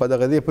په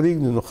دغه دې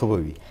پرېږدي نو ښه به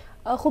وي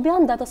خو بیا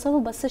هم دا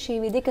تصوف به څه شی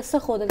وي دې کې څه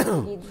ښودل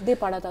کېږي دې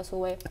په اړه تاسو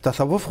ووایئ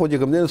تصوف خو چې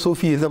کوم دی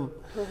صوفیزم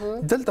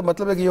دلته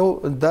مطلب دی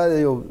دا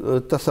یو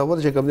تصور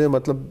چې کوم دی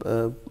مطلب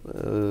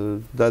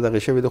دا دغه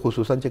شوی دی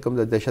خصوصا چې کوم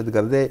د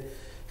دهشتګردۍ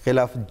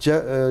خلاف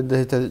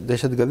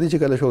دهشتګردي چې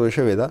کله شروع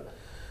شوې ده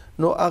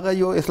نو هغه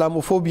یو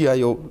اسلاموفوبیا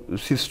یو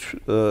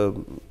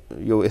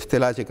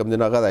اصطلاح چې کوم دی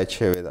هغه رایج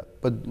شوې ده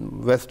په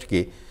ویسټ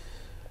کې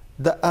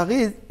د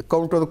هغې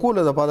کاونټر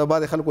کولو دپاره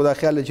بعضې خلکو دا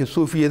خیال دی چې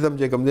صوفیزم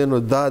چې کوم دی نو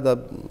دا د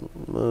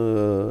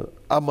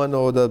امن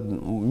او د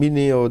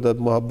مینې او د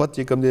محبت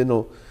چې کوم دی نو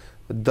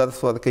درس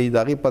ورکوي د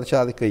هغې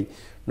پرچار کوي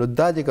نو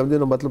دا چې کوم دی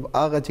نو مطلب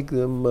هغه چې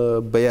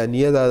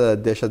بیانیه ده د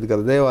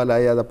دهشتګردۍ والا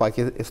یا د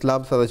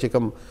اسلام سره چې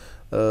کوم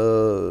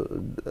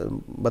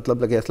مطلب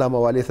لکه اسلام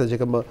حوالې سره چې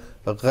کوم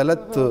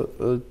غلط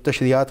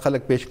تشریحات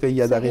خلک پیش کوي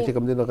یا د هغې چې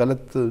کوم دی نو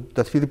غلط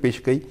تصویر پیش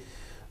کوي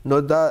نو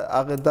دا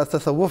هغه دا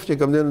تصوف چې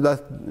کوم دی نو دا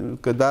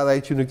که دا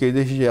رایج شي نو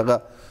کیدای شي چې هغه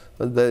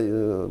د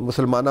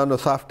مسلمانانو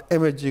سافټ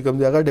امیج چې کوم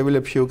دی هغه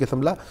ډیولپ شي او قسم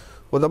لا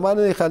خو زما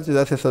نه دی خیال چې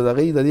داسې څه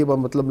دغه د دې به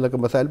مطلب لکه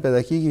مسایل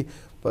پیدا کېږي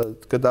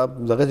که دا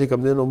دغه چې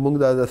کوم دی نو موږ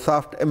دا د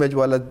سافټ امیج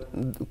والا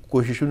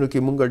کوششونو کې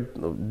موږ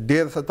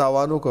ډېر څه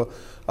تاوان وکړو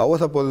او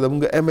اوسه پورې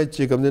زموږ امیج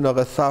چې کوم دی نو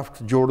هغه سافټ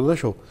جوړ نه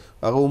شو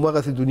هغه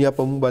همغسې دنیا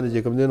په موږ باندې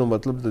چې کوم دی نو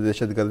مطلب د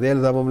دهشتګردۍ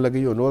الزام هم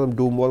لګوي او نور هم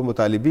ډوم ور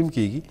مطالبې هم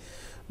کېږي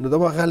نو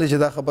زما خیال چې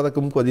دا خبره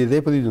کوم کو دې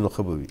ځای پرېږدي نو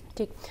ښه به وي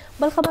ټیک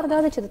بل خبر دا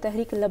ده چې د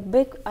تحریک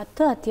لبیک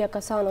 88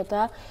 کسانو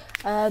ته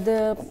د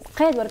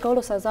قید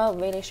ورکولو سزا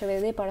ویلې شوې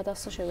ده په اړه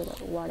تاسو څه شوې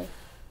غواړئ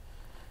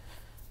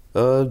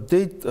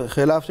دې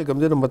خلاف چې کوم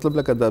دی نو مطلب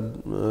لکه د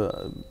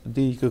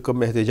دې کوم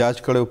احتجاج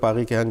کړی په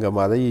هغې کې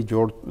هنګامارۍ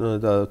جوړ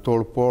د توړ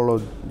پوړ او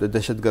د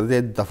دهشتګردۍ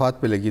دفات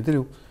پرې لګېدلي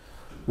وو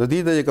نو دې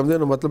ته چې کوم دی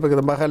نو مطلب لکه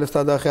زما خیال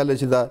ستا دا خیال دی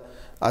چې دا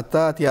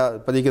 88 یا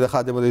په دې کې د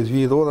خادم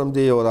رضوي رور هم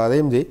دی او رارې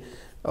هم دی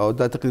او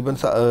دا تقریبا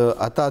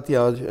 88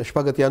 یا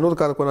شپږ اتیا نور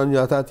کارکنان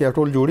یا 88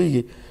 ټول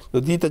جوړیږي نو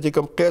دې ته چې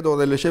کوم قید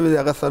ورله شوی دی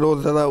هغه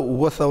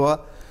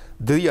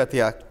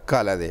 4,983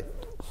 کاله دی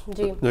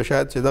نو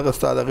شاید چې دغه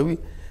ستا دغه وي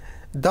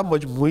دا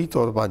مجموعي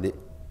طور باندې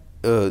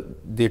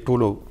د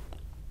ټولو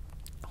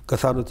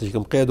کسانو ته چې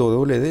کوم قید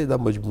ورولې دی دا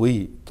مجموعي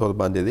طور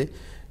باندې دی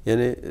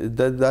یعنې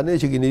دا نه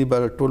چې ګینې به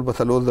ټول به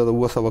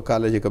 4,900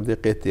 کاله چې کوم دی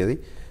قید تېري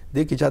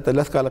دې کې چاته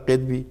 10 کاله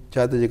قید وي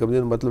چاته چې کوم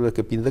دی مطلب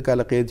که 15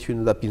 کاله قید شي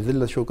نو دا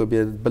 15 شو که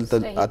بیا بل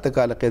ته 8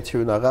 کاله قید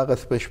شوي نو هغه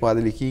هغسې په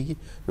شمارل کېږي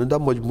نو دا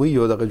مجموعي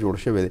یو دغه جوړ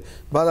شوی دی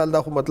بهرحال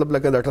دا خو مطلب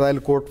لکه د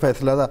ټرایل کورټ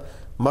فیصله ده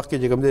مخکې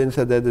چې کوم دی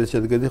انسان د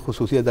دهشتګردۍ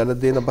خصوصي عدالت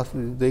دی نه بس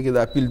دی کې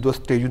د اپیل 2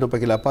 سټیجونه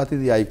پکې لا پاتې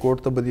دي های کورټ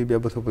ته به دي بیا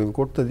به سپریم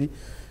کورټ ته دي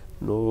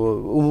نو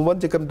عموما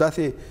چې کوم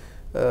داسې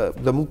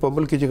زموږ په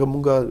ملک کې چې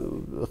موږ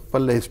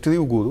خپل هسټري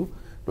وګورو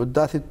نو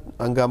داسې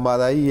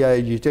هنګامارایي یا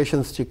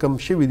ایجیټیشنز چې کم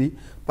شوي دي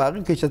په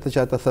هغې کې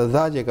چاته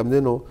سزا چې کوم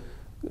دی نو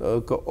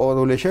که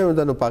اورولې شوې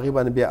ده نو په هغې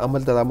باندې بیا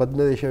عمل درآمد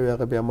نه دی شوی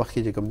هغه بیا مخکې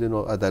چې کوم دی نو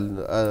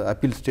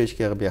اپیل سټیج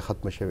کې هغه بیا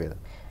ختمه شوې ده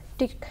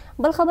ټیک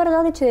بل خبر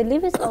دا دی چې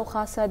لیویس او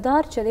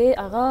خاصدار چې دی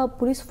هغه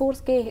پولیس فورس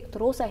کې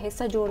تر اوسه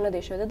حصه جوړ نه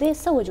دی شوی د دې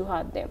څه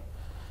وجوهات دی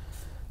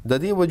د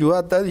دې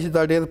وجوهات دا دي چې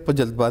دا ډېر په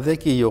جلدبازۍ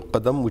کې یو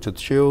قدم اوچت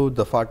شوی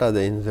د فاټا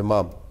د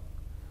انضمام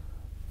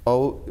او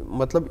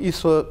مطلب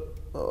هېڅ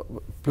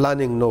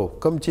پلانینګ نو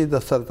کوم چې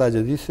د سرتاج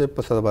عزیز صاحب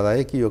په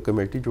سربراهۍ کې یو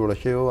کمیټي جوړه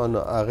شوې وه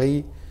نو هغې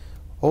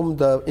هم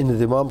د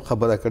انضمام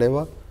خبره کړې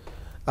وه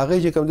هغې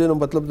چې کوم دی نو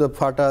مطلب د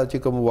فاټا چې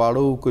کوم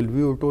واړو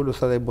کلویو ټولو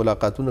سره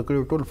ملاقاتونه کړي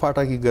ټول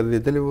فاټا کې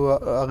ګرځېدلي وو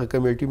هغه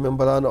کمیټي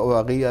ممبران او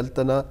هغې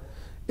هلته نه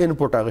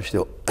انپوټ اخیستی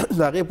وو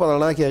د هغې په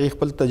رڼا کې هغې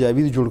خپل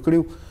تجاویز جوړ کړي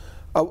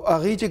او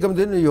هغې چې کوم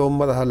دی نو یو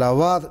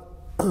مرحلهوار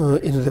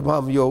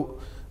انضمام یو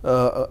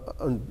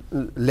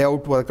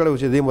لیاوټ ورکړی و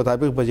چې دې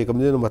مطابق به چې کوم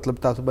دی نو مطلب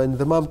تاسو به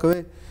انضمام کوئ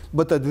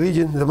به تدریج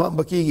انضمام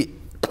به کېږي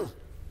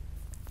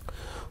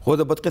خو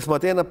د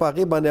بدقسمتۍ نه په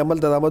هغې باندې عمل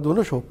درآمد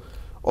ونه شو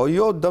او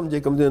یو دم چې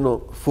کوم دی نو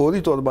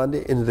فوري طور باندې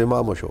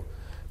انضمام وشو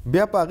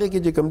بیا په هغې کې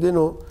چې کوم دی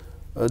نو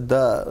د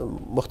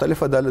مختلف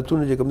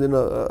عدالتونو چې کوم دی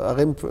نو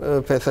هغې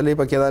فیصلې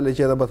پکې راغلې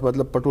چې بس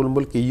مطلب په ټول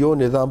ملک کې یو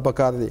نظام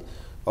پکار دی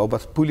او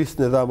بس پولیس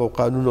نظام او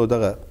قانون او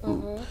دغه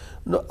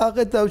نو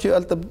هغه ته چې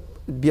هلته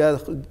بیا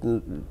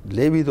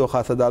لیویز او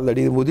خاصدار د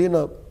ډېرې مودې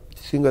نه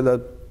څنګه د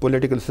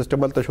پولیټیکل سیسټم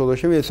هلته شروع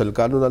شوی سل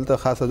قانون هلته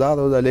خاصدار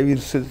او د لیویز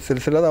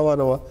سلسله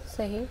روانه وه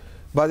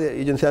بعضې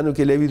ایجنسیانو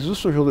کې لیویز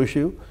وروسته شروع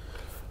شوي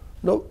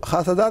نو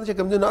خاصدار چې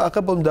کوم دی نو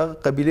هغه به د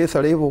قبیلې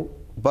سړی وو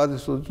بعض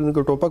صورتونو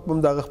کې ټوپک به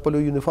د خپل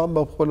یونیفارم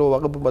به خپل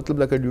هغه مطلب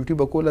لکه ډیوټي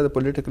به کوله د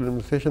پولیټیکل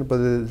ایڈمنسټریشن په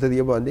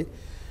ذریعه باندې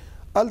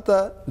الته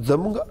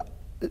زموږ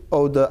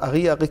او د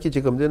هغه کې چې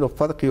کوم دی نو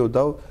فرق یو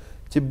دا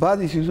چې بعض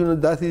سیزونه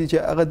داسې چې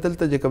هغه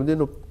دلته چې کوم دی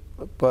نو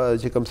په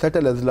چې کوم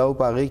سیټل ازلاو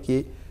په هغه کې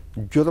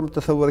جرم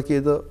تصور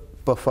کېده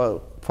په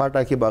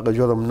فاټا کې باغ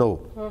جرم نو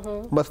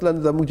مثلا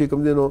زموږ چې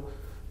کوم دی نو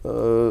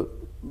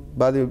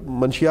بعض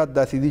منشیات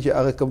داسې دي چې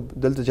هغه کوم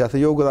دلته چا 1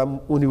 ګرام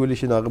ونیول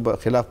شي هغه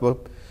خلاف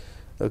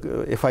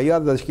اف آی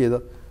آر درج کېده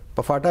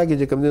په فاټا کې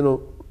چې کوم دی نو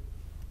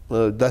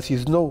دا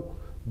سیز نو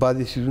بعض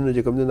سیزونه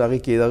چې کوم دی هغه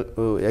کې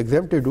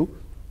ایگزامپټډ وو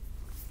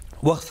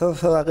وخت سره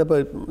سره هغه په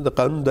د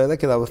قانون دایره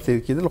کې راوستل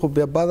کېدل خو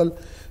بیا بعض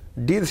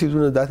ډیر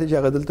سیزونه داسې چې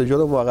هغه دلته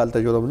جرم او هغه دلته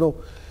جرم نو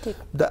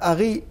د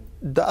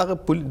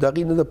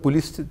هغه نه د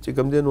پولیس چې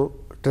کوم دی نو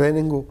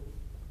ټریننګ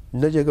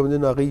نه چې کوم دی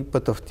نو هغه په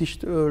تفتیش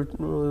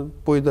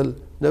پویدل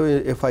نو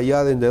اف آی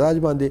آر اندراج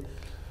باندې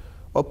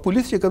او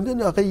پولیس چې کوم دی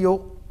نو هغه یو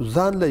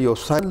ځان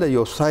له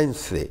یو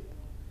ساينس دی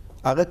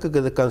هغه که د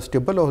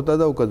کانسټیبل عہده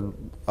ده او که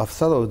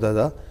افسر عہده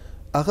ده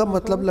هغه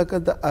مطلب لکه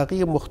د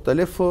هغه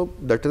مختلف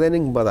د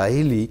ټریننګ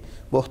مراحل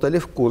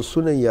مختلف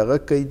کورسونه هغه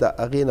کوي د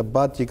هغه نه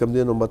بعد چې کوم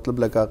دی نو مطلب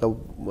لکه هغه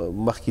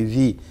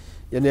مخکېزي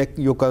یعنی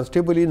یو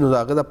کانسټیبل نو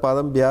هغه د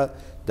پاره بیا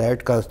د هډ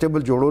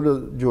کانسټیبل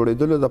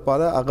جوړېدل د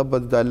پاره هغه به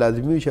د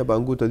لازمي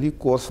شبانګو ته دی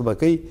کورس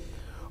وکړي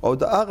او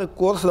د هغه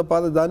کورس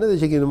لپاره دا نه دی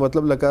چې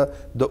مطلب لکه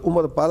د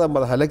عمر پاره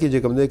مرحله کې چې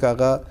کوم دی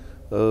هغه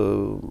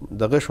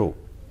دغه شو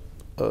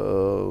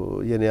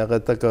یعنی هغه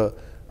تک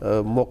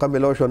موقع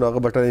ملو شو نو هغه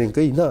بټرینګ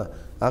کوي نه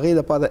هغه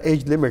د پاره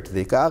ایج لیمټ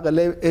دی که هغه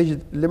ایج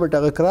لیمټ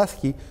هغه کراس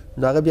کی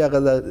نو هغه بیا هغه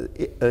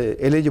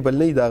الیجیبل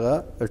نه دی دا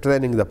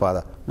ټریننګ د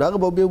پاره نو هغه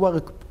به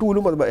هغه ټول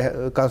عمر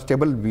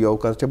کانسټیبل بیا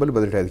او کانسټیبل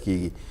به ریټایر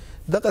کیږي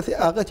دغه سي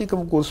هغه چې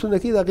کوم کورسونه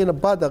کوي دغه نه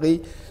بعد هغه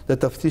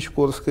د تفتیش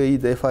کورس کوي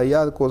د اف آی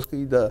آر کورس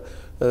کوي د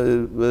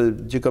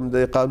چې کوم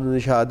د قانون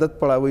شهادت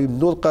پړاوي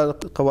نور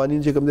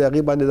قوانين چې کوم د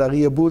هغه باندې دغه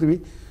بور وي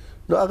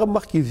نو هغه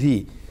مخکې زی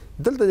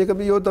دلته چې کوم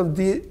یو دم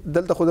دی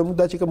دلته خو د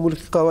چې کوم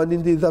ملکی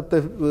قوانين دي ضبط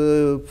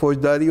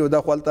فوجداري او د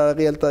خپل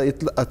تاریخ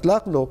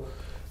اطلاق نو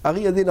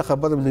هغه دې نه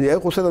خبر نه دی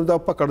خو سره دا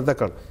پکړ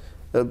دکړ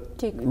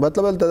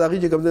مطلب د هغه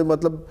چې کوم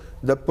مطلب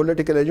د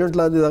پولیټیکل ایجنټ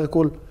لاندې دا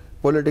کول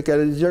پولیټیکل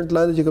ایجنټ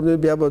لاندې چې کوم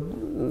بیا به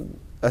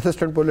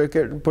اسسټنټ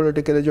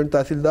پولیټیکل ایجنټ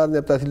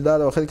تحصیلدار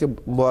او اخر کې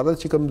معارض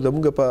چې کوم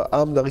زموږ په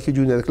عام دغه کې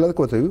جونیئر کلرک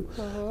وته یو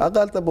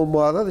هغه ته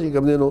معارض چې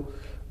کوم نو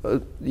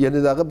یعنی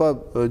داغه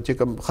چې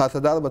کوم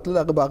خاصدار مطلب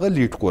هغه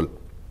لیډ کول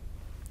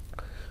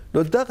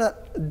نو دغه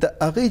د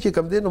هغه چې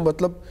کوم دی نو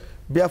مطلب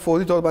بیا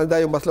فوري تور باندې دا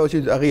یو مسله چې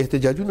هغه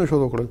احتجاجونه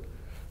شروع کړل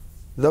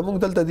زموږ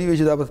دلته دی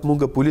چې دا بس موږ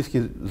پولیس کې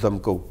زم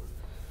کو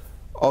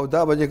او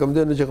دا به کوم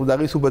دی نو چې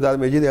دغه صوبدار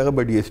میجر هغه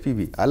به ډي اس پی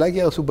وي حالانکه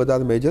هغه صوبدار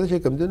میجر چې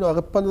کوم دی نو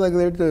هغه 15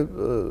 ګریډ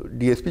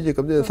ډي اس پی چې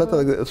کوم دی 17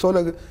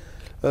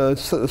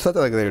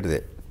 ګریډ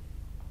دی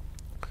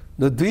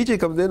نو دوی چې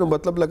کوم دی نو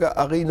مطلب لکه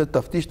هغه نه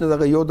تفتیش نه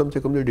دغه یو دم چې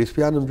کوم دی ډي اس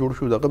پی ان جوړ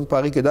شو دغه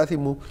پاره کې داسې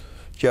مو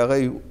چې هغه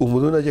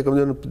عمرونه چې کوم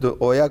دی نو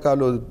اویا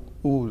کالو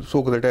او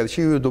څوک ریټایر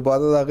شي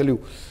دوباره راغلیو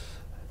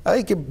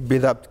هغه کې بې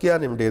ضابطګي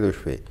هم ډېر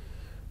شوې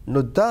نو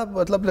دا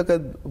مطلب لکه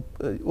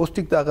اوس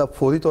ټیک دا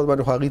فوري تور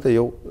باندې هغه ته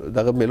یو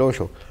دغه ملو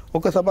شو او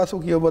که سبا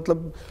څوک یو مطلب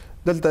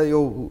دلته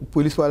یو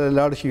پولیس والا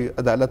لاړ شي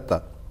عدالت ته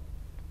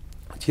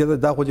چې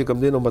دا خو چې کوم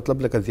دی نو مطلب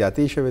لکه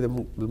زیاتې شوې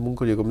مونږ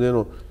چې کوم دی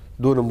نو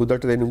دونه موده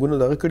ټریننګونه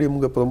دغه کړي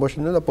مونږ پروموشن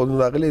نه په نو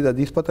راغلي د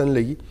دې پته نه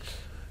لګي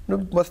نو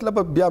مسله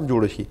به بیا هم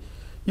جوړ شي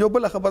یو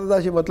بل خبره دا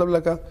چې مطلب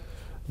لکه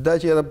دا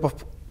چې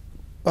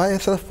آیا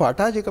صرف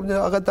فاټا چې کوم دی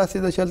هغه تاسو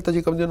د چلته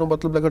چې کوم دی نو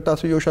مطلب لکه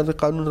تاسو یو شان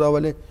قانون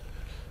راولې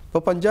په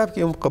پنجاب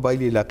کې هم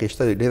قبایلی علاقې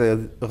شته ډېر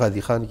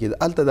غازی خان کې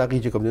الته دغه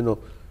چې کوم دی نو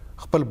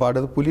خپل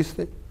بارډر پولیس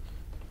دی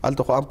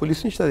الته خو عام پولیس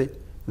نشته دی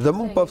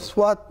زموږ په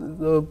سوات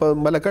په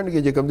ملکند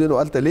کې چې کوم دی نو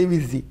الته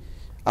لیویز دي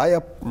آیا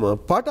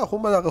پاټا خو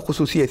مغه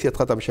خصوصي حیثیت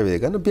ختم شوی دی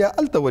نو بیا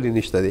الته ولې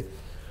نشته دی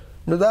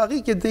نو دا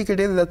هغه کې د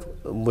ډېر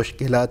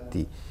مشکلات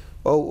دي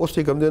او اوس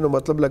چې کوم دی نو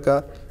مطلب لکه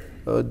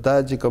دا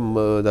چې کوم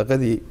دغه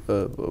دي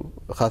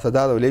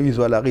خاصدار او لیویز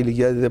والا هغه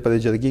لګیا په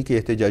جرګې کې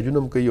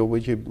احتجاجونه هم کوي او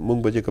چې مونږ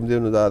به کوم دی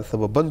نو دا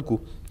سبب بند کو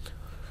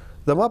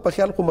زما په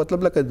خیال خو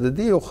مطلب لکه د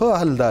دې یو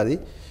ښه حل دی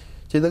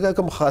چې دغه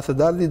کوم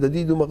خاصدار دي د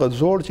دې دومره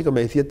زوړ چې کوم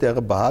حیثیت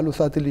هغه بحال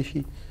وساتلی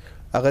شي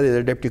هغه د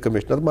ډیپټي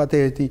کمشنر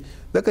ماته هتی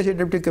لکه چې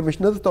ډیپټي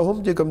کمشنر ته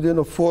هم چې کوم دی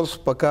نو فورس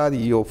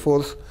پکاري یو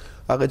فورس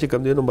هغه چې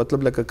کوم دی نو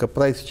مطلب لکه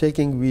پرایس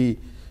چیکینګ وي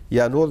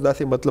یا نور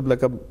داسې مطلب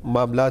لکه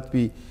معاملات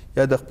وي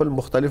یا د خپل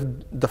مختلف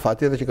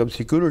دفاتر چې کوم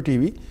سکیورټي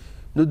وي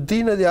نو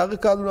دینه د هغه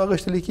قانون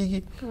اغشتل کیږي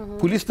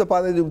پولیس ته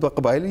پاره د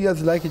قبایلی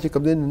اضلاع کې چې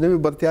کوم دی نوې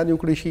برتیان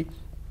وکړي شي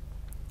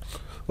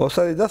او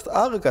سره دست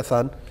هغه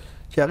کسان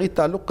چې هغه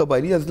تعلق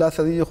قبایلی اضلاع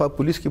سره خو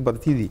پولیس کې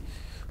برتی دي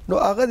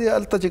نو هغه د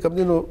الته چې کوم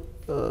دی نو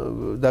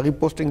دغه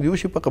پوسټینګ دی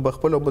شي په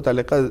خپل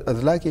متعلقه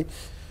اضلاع کې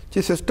چې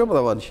سیستم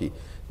روان شي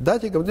دا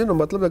چې کوم دی نو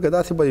مطلب لکه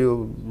داسې به یو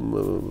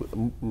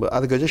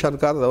ارګجه شان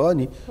کار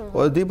رواني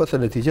او دې بس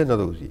نتیجه نه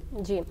راوځي.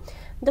 جی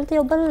دلته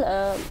یو بل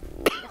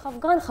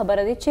افغان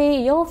خبره دی چې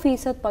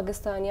 1%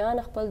 پاکستانیان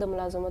خپل د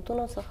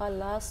ملازمتونو څخه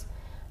لاس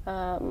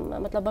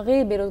مطلب هغې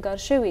بېروزګار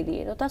شوي دي.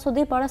 نو تاسو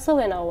دې په اړه څه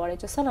وینا غواړئ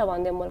چې څه روان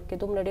دی ملک کې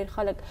دومره ډېر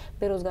خلک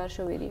بېروزګار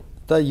شوي دي؟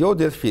 دا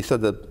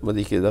 1%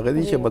 باندې کې دغه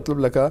دی چې مطلب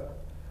لکه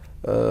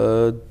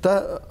دا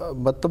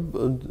مطلب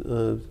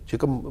چې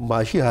کوم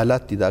معاشي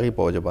حالات دي د هغې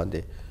په وجه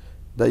باندې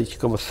دا چې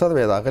کوم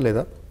سروې راغلی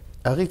ده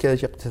هغې کې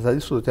چې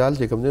اقتصادي صورتحال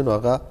چې کوم دی نو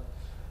هغه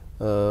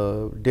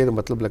ډېر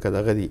مطلب لکه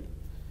دغه دي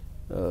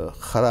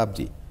خراب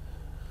دي.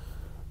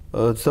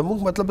 زموږ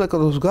مطلب لکه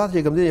روزګار چې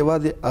کوم دی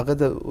یوازې هغه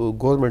د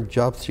ګورنمنټ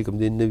جابس چې کوم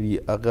دی نه وي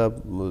هغه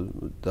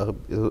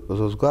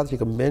روزګار چې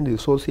کوم مین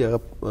ریسورس یې هغه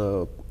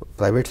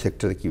پرایویټ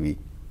سیکټر کې وي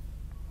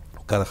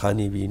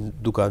کارخانې وي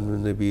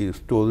دکانونه وي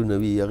سټورونه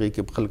وي هغې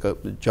کې خلک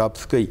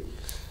جابس کوي.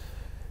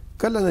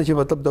 کله نه چې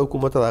مطلب د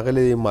حکومت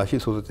راغلی دی معاشي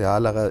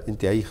صورتحال هغه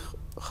انتهایي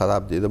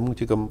خراب دی. زموږ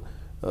چې کوم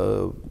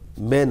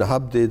مین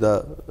هب دی د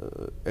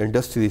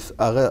انډسټریز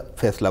هغه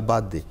فیصل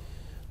آباد دی.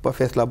 په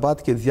فیصل آباد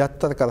کې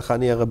زیاتره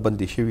کارخانې هغه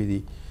بندې شوي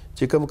دي.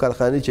 چې کوم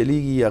کارخانې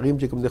چلیږي هغې هم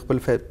چې کوم د خپل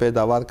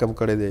پیداوار کم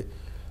کړی دی.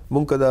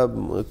 مونږ که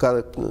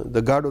د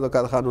ګاډو د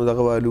کارخانو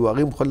دغه وایلو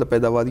هغې هم خپل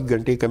پیداواري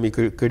ګنټې کمې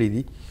کړي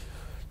دي.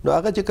 نو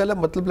هغه چې کله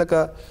مطلب لکه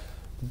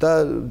دا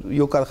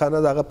یو کارخانه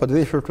د هغه په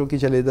 3 شفټو کې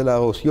چلیدله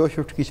هغه اوس یو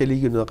شفټ کې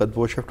چلیږي نو هغه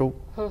 2 شفټو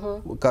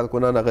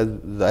کارکنان هغه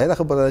ظاهره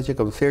خبره ده چې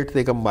کوم سیټ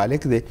دی کوم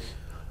مالک دی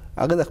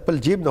هغه د خپل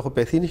جیب نه خو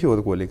پیسې نشي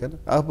ورکولی که نه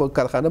هغه به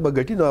کارخانه به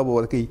ګټي نو هغه به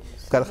ورکوي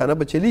کارخانه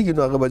به چلیږي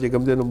نو هغه به چې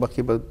کوم دی نو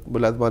مخکې به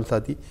ملازمان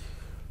ساتي.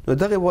 نو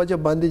دغې وجه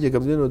باندې چې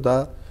کوم دی نو دا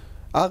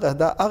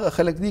هغه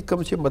خلک دي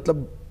کوم چې مطلب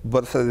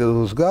ورسره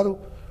روزګار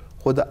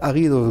خو د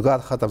هغې روزګار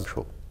ختم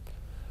شو.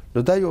 نو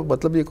دا یو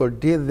مطلب یو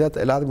ډېر زیات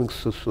الارمنګ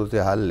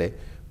صورتحال دی.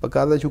 په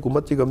کار ده چې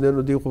حکومت چې کوم دی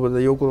نو دوی خو به د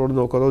 1 کروڑ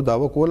نوکرو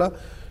دعوه کوله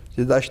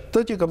چې دا شته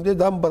چې کوم دی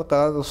دا هم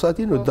برقرار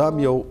وساتي نو دا هم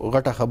یو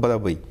غټه خبره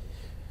وي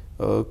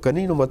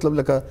کنی. نو مطلب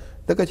لکه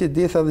ځکه چې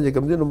دې سره چې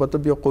کوم دی نو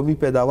مطلب یو قومي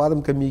پیداوار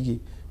هم کمیږي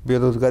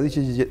بېروزګاري چې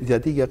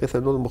زیاتېږي هغې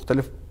سره نور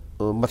مختلف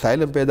مسایل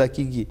هم پیدا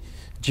کېږي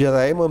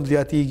جرایم هم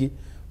زیاتېږي.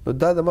 نو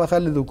دا زما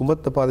خیال د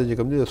حکومت لپاره چې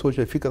کوم دی د سوچ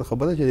او فکر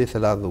خبره چې دې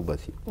سلار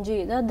وباسي. جی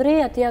دا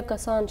 3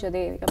 کسان چې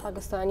دی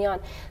پاکستانیان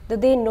د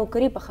دې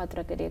نوکري په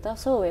خطره کې دي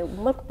تاسو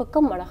ملک په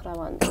کوم اړخ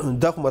روان دی؟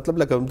 دا خو مطلب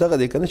لکه دغه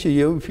دی که نه چې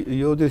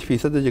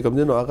 1% چې کوم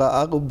دی نو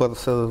هغه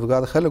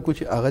برسرروزګار خلک و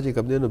چې هغه چې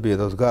کوم دی نو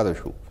بېروزګاره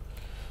شو.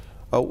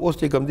 او اوس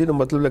چې کوم دی نو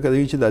مطلب لکه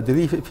دی چې دا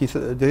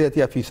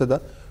 3%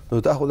 نو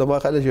دا خو زما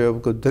خیال چې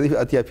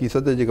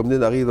 3% چې کوم دی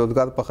د هغې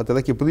روزګار په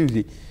خطره کې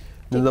پرېږدي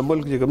نو د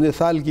ملک چې کوم دی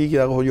سال کېږي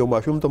هغه یو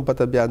ماشوم ته هم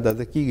پته بیا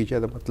اندازه کېږي چې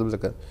دا مطلب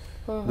لکه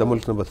د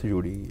ملک نه به څه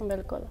جوړېږي.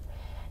 بالکل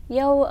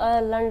یو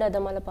لنډه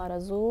دمه لپاره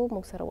ځو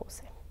موږ سره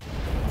اوسئ.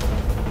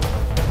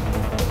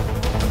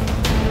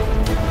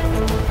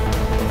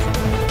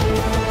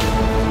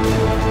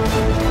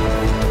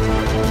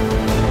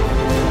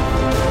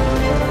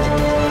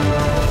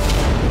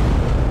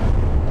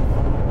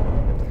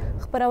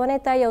 خپرونې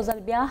ته یو ځل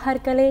بیا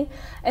هرکلی.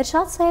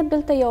 ارشاد صاحب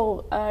دلته یو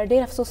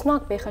ډېر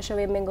افسوسناک پیښه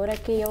شوې منګوره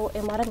کې یو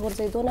عمارت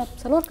غورځېدو نه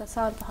 4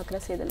 کسان په حق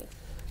رسېدلي.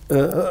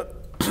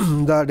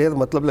 دا ډېر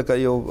مطلب لکه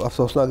یو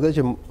افسوسناک دی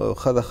چې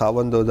ښځه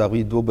خاوند او د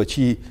هغوی 2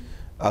 بچي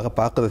هغه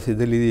په حق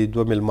رسېدلي دي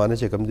 2 مېلمانه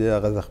چې کوم دی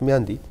هغه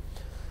زخمیان دي.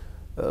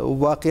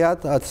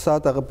 واقعات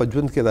حادثات هغه په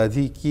ژوند کې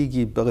راځي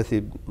کېږي دغسې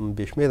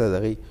بې شمېره د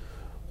هغې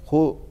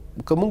خو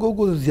که موږ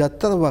وګورو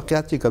زیاتره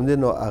واقعات چې کوم دی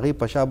نو هغې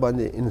په شا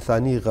باندې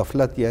انساني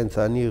غفلت یا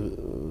انساني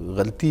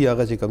غلطي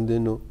هغه چې کوم دی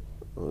نو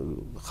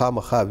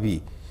خامخا وي.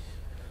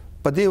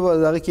 په دې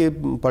هغې کې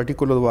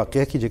پارټیکولر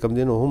واقعه کې چې کوم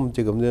دی نو هم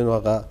چې کوم دی نو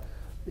هغه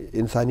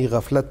انساني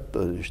غفلت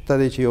شته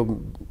دی چې یو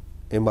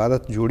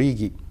عمارت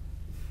جوړیږي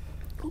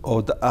او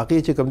د هغې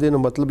چې کوم دی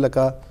نو مطلب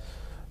لکه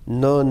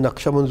نه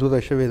نقشه منظوره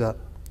شوې ده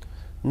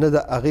نه د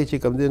هغې چې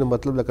کوم دی نو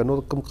مطلب لکه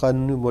نور کوم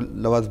قانوني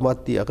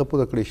لوازمات دي هغه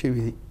پوره کړی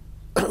شوي دي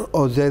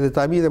او زیر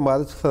تعمیر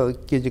عمارت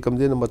کې چې کوم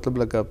دی نو مطلب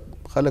لکه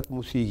خلک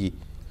موسیږي.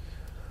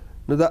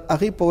 نو د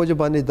هغې په وجه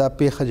باندې دا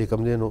پیښه چې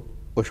کوم دی نو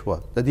وشوه.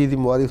 د دې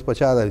موارث په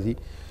چا راځي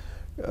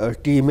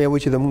ټي ایم ای و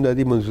چې زموږ د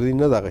دې منظوري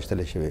نه ده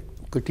اخیستلی شوې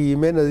که ټي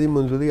ایم ای نه د دې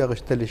منظوري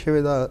اخیستلی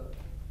شوې ده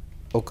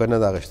او که نه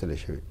ده اخیستلی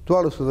شوې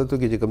دواړو صورتو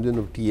کې چې کوم دی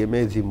نو ټي ایم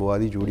ای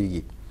ذمواري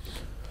جوړېږي.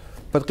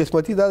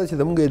 بدقسمتي دا ده چې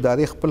زموږ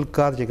ادارې خپل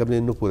کار چې کوم دی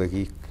نه پوره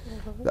کوي.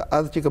 د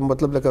هر چې کوم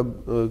مطلب لکه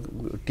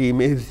ټي ایم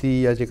ای سي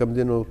یا چې کوم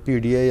دی نو پی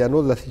ډي ای یا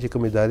نور داسې چې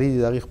کوم ادارې دي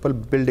د هغې خپل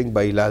بلډینګ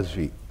بایلاز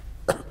وي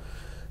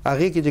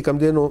هغې کې چې کوم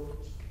دی نو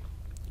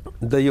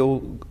د یو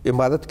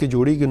عمارت کې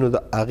جوړېږي نو د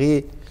هغې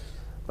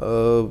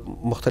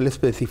مختلف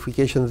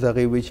سپیسیفیکیشنز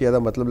هغې وي چې یا دا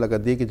مطلب لکه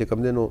دې کې چې کوم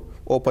دی نو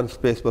اوپن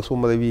سپیس به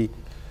څومره وي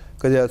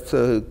که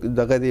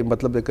دغه دی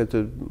مطلب دی که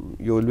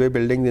یو لوی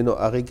بلډینګ دی نو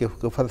هغې کې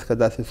فرض که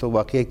داسې څه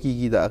واقع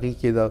کېږي د هغې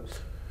کې د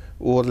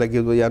اور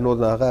لګېدو یا نور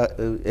هغه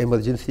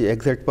ایمرجنسي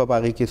ایگزټ په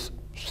هغې کې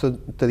څه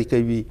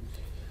طریقې وي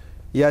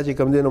یا چې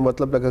کوم دی نو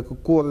مطلب لکه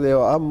کور دی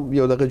او هم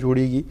یو دغه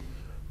جوړېږي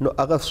نو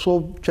هغه څو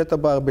چته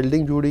به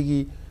بلډینګ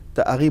جوړېږي د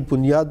هغې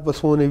بنیاد به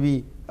څونه وي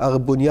هغه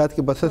بنیاد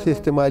کې بس څه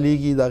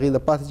استعمالیږي د هغې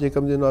د پاسه چې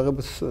کوم دی نو هغه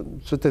بس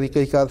څه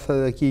طریقې کار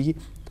سره کېږي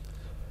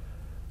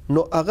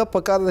نو هغه په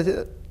کار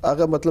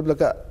هغه مطلب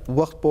لکه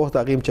وخت په وخت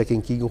هغې هم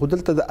چیکینګ کېږي خو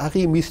دلته د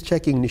هغې میس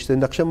چیکینګ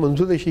نشته نقشه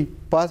منظوره شي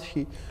پاس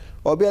شي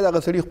او بیا دغه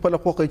سړي خپله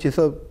خوښه چې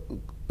څه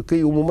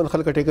کوي عموما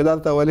خلک ټیکهدار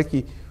ته حواله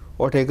کړي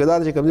او ټیکهدار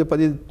چې کوم دی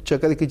په دې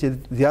چکر کې چې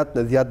زیات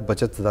نه زیات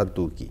بچت ځان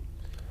تو کړي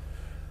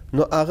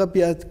نو هغه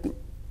بیا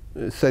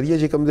سریه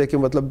چې کوم دی کې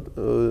مطلب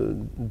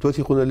 2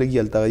 سیخونه لګي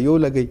هلته یو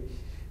لګي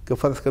که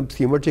فرض کړم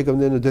سیمټ چې کوم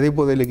دی نو 3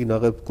 پورې لګي نو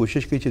هغه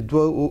کوشش کوي چې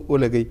 2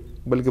 ولګي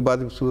بلکې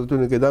بعضې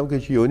صورتونو کې دا هم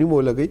کوي چې یو نیم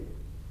ولګي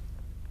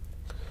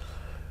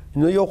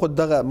نو یو خو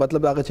دغه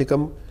مطلب هغه چې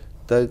کوم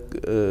د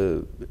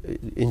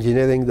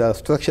انجینرینګ د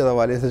سټرکچر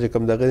حوالې سره چې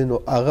کوم دغه نو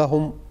هغه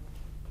هم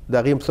د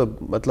هغې هم څه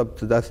مطلب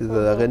داسې د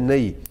هغه نه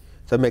وي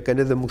څه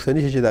میکانیزم موږ څه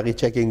نشي چې د هغې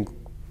چیکینګ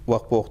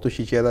وخت په وختو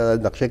شي چې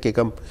نقشه کې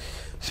کوم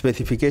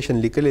سپیسیفیکیشن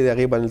لیکلی د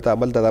هغې باندې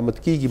عمل درآمد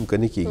کېږي هم که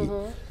نه کېږي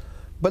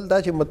بل دا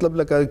چې مطلب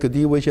لکه که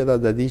دوی وایي چې دا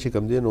د دې چې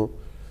کوم دی نو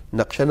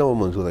نقشه نه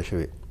وه منظوره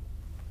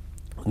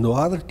شوې نو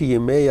هر ټي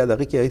ایم ای یا د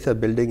هغې کې هغې سره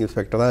بلډینګ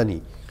انسپکټران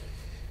وي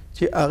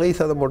چې هغې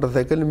سره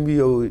موټرسایکل هم وي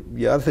او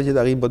یا هر څه چې د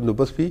هغې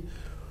بندوبست وي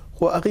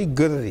خو هغې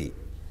ګرځي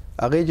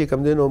هغې چې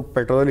کوم دی نو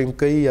پیټرولینګ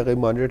کوي هغې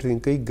مانیټرینګ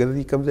کوي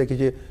ګرځي کوم ځای کې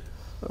چې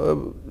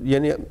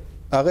یعنې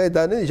هغه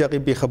دا نه چې هغې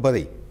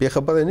بې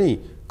خبره نه وي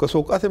که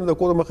څوک هسې هم د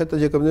کور مخې ته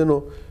چې کوم دی نو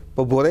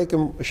په بورۍ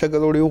کې شګه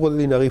روړې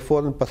وغورځي نو هغې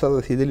فوراً په سر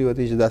رسېدلي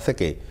وتی چې دا څه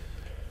کوې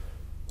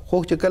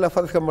خو چې کله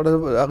فرض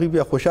کړه هغې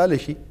بیا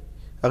خوشحاله شي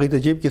هغې ته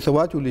جیب کې څه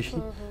واچولی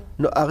شي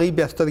نو هغې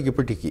بیا سترګې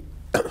پټې کړي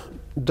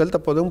دلته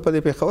په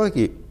دې پېښور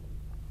کې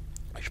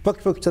شپږ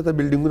چته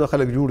بلډینګونه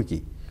خلک جوړ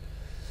کړي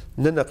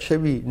نه نقشه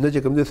وي نه چې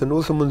کوم دی څه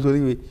نور څه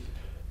منظوري وي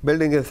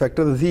بلډینګ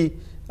انسپکټر ځي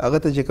هغه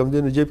ته چې کوم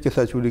دی نو جیب کې څه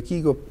اچولی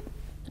کېږي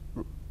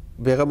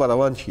بېغمه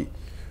روان شي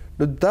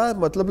نو دا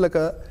مطلب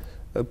لکه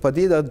په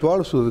دې د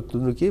دواړو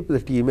صورتونو کې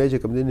د ټي ایم ای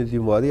چې کوم دی نو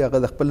ذمواري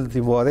هغه د خپل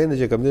ذموارۍ نه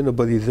چې کوم دی نو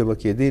بدې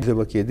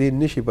ذمه کېدی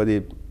نشي په دې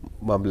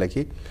معامله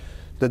کې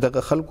د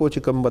دغه خلکو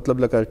چې کوم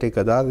مطلب لکه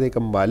ټیکهدار دی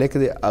کوم مالک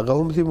دی هغه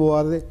هم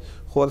ذموار دی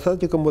خو ورسره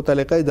چې کوم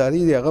متعلقه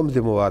ادارې دي هغه هم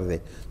ذموار دی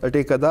د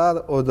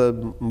ټیکهدار او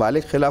د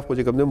مالک خلاف خو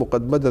چې کوم دی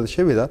مقدمه درج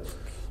شوې ده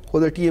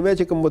خو د ټي ایم ای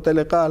چې کوم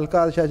متعلقه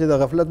اهلکار شاه چې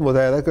د غفلت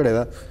مظاهره کړې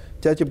ده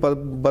چا چې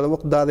بر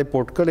وخت دا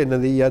رپورټ کړی نه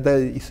دی یا دا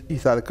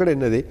ایثار کړی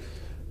نه دی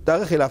د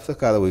هغه خلاف څه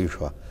کاروایي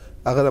شوه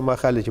هغه ما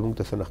خیال چې موږ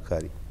ته څه نه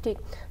ښکاري ټیک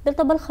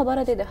دلته بل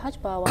خبره دی د حج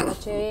په حواله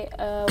چې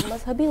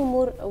مذهبي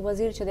امور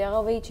وزیر چې دی هغه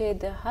وایي چې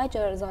د حج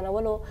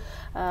ارزانولو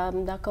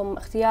دا کوم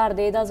اختیار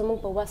دی دا زموږ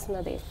په وس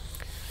نه دی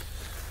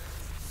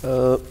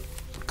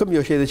کوم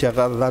یو شی دی چې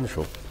هغه ارزان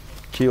شو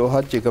چې یو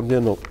حج چې کوم دی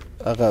نو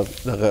هغه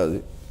دغه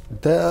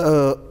دا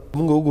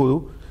موږ وګورو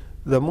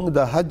زموږ د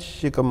حج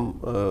چې کوم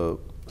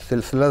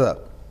سلسله ده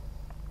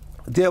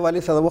دې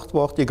حوالې سره وخت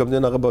په وخت چې کوم دی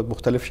نو هغه به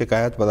مختلف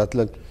شکایات به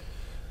راتلل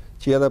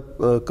چې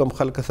یاره کم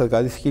خلک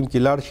سرکاري سکیم کې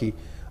لاړ شي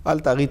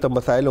هلته هغې ته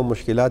مسایل او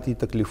مشکلات وي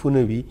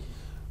تکلیفونه وي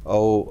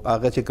او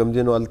هغه چې کوم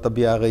دی نو هلته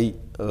بیا هغې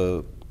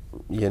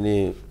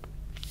یعنې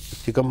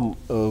چې کوم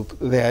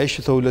رهایش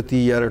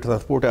سهولتي یا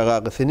ټرانسپورټ هغه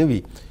هغسې نه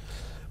وي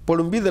په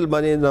لومبي ځل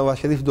باندې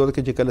نواز شریف دور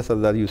کې چې کله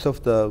سردار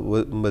یوسف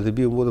د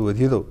مذهبي امور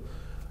وزیر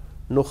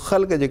نو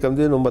خلک چې کوم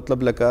دی نو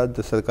مطلب لکه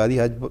د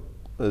سرکاري حج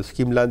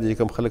سکیم لاندې چې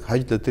کوم خلک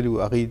حج ته تللي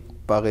وو هغې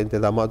په هغه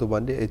انتظاماتو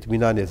باندې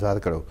اطمینان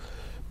اظهار کړی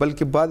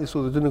بلکې بعضې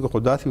صورتونو کې خو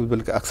داسې وو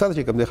بلکې اکثر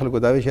چې کوم دی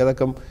خلکو دا وایي چې دا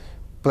کوم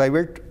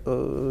پرایویټ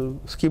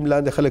سکیم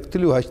لاندې خلک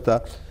تللي وو حج ته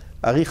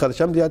هغې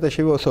خرچه هم زیاته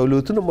شوې او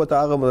سهولتونه هم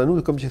ورته هغه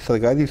نه کوم چې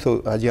سرکاري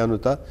حاجیانو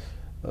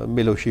ته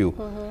میلو شوي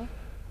وو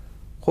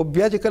خو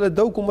بیا چې کله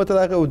د حکومت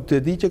راغی او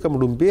د دې چې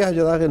کوم لومبی حج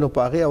راغی نو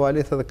په هغې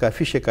حوالې سره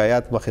کافي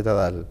شکایات مخې ته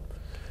رالل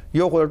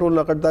یو خو د ټول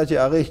نه غټ دا چې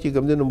هغې چې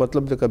کوم دی نو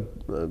مطلب لکه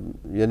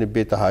یعنې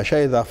بې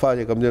تحاشه اضافه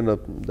چې کوم دی نو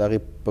د هغې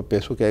په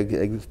پیسو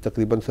کې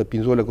تقریبا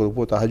 15 لکه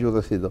روپو ته حج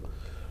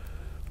ورسېده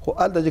خو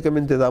هلته چې کوم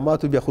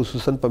انتظاماتو بیا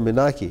خصوصا په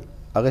منا کې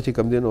هغه چې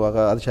کوم دی نو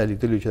هغه هر چا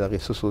لیدلي چې د هغې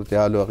څه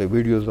صورتحال او هغې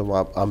ویډیوز هم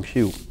عام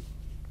شوي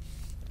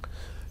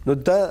نو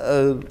دا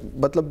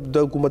مطلب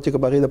د حکومت چې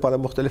کوم هغې دپاره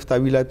مختلف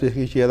تعویلات پېښ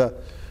کړي چې یاره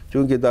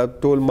چونکې دا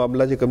ټول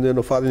معامله چې کوم دی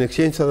نو فارن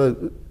ایکسچینج سره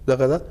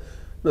دغه ده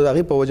نو د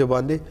هغې په وجه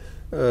باندې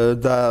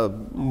دا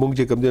موږ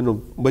چې کوم دی نو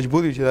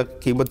مجبور یو چې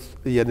دا قیمت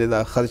یعنې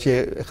دا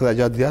خرچې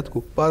اخراجات زیات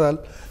کړو بهرحال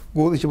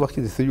ګورو چې مخکې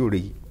د څه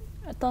جوړېږي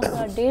تاسو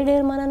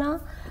ډېر مننه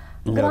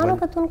ګرانو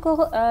کتونکو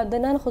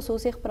د نن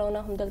خصوصي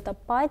خپرونه هم دلته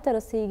پای ته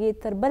رسیږي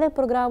تر بلې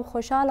پروګرام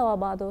خوشحاله او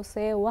آباد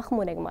اوسئ وخت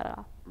مو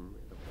نیکمرغه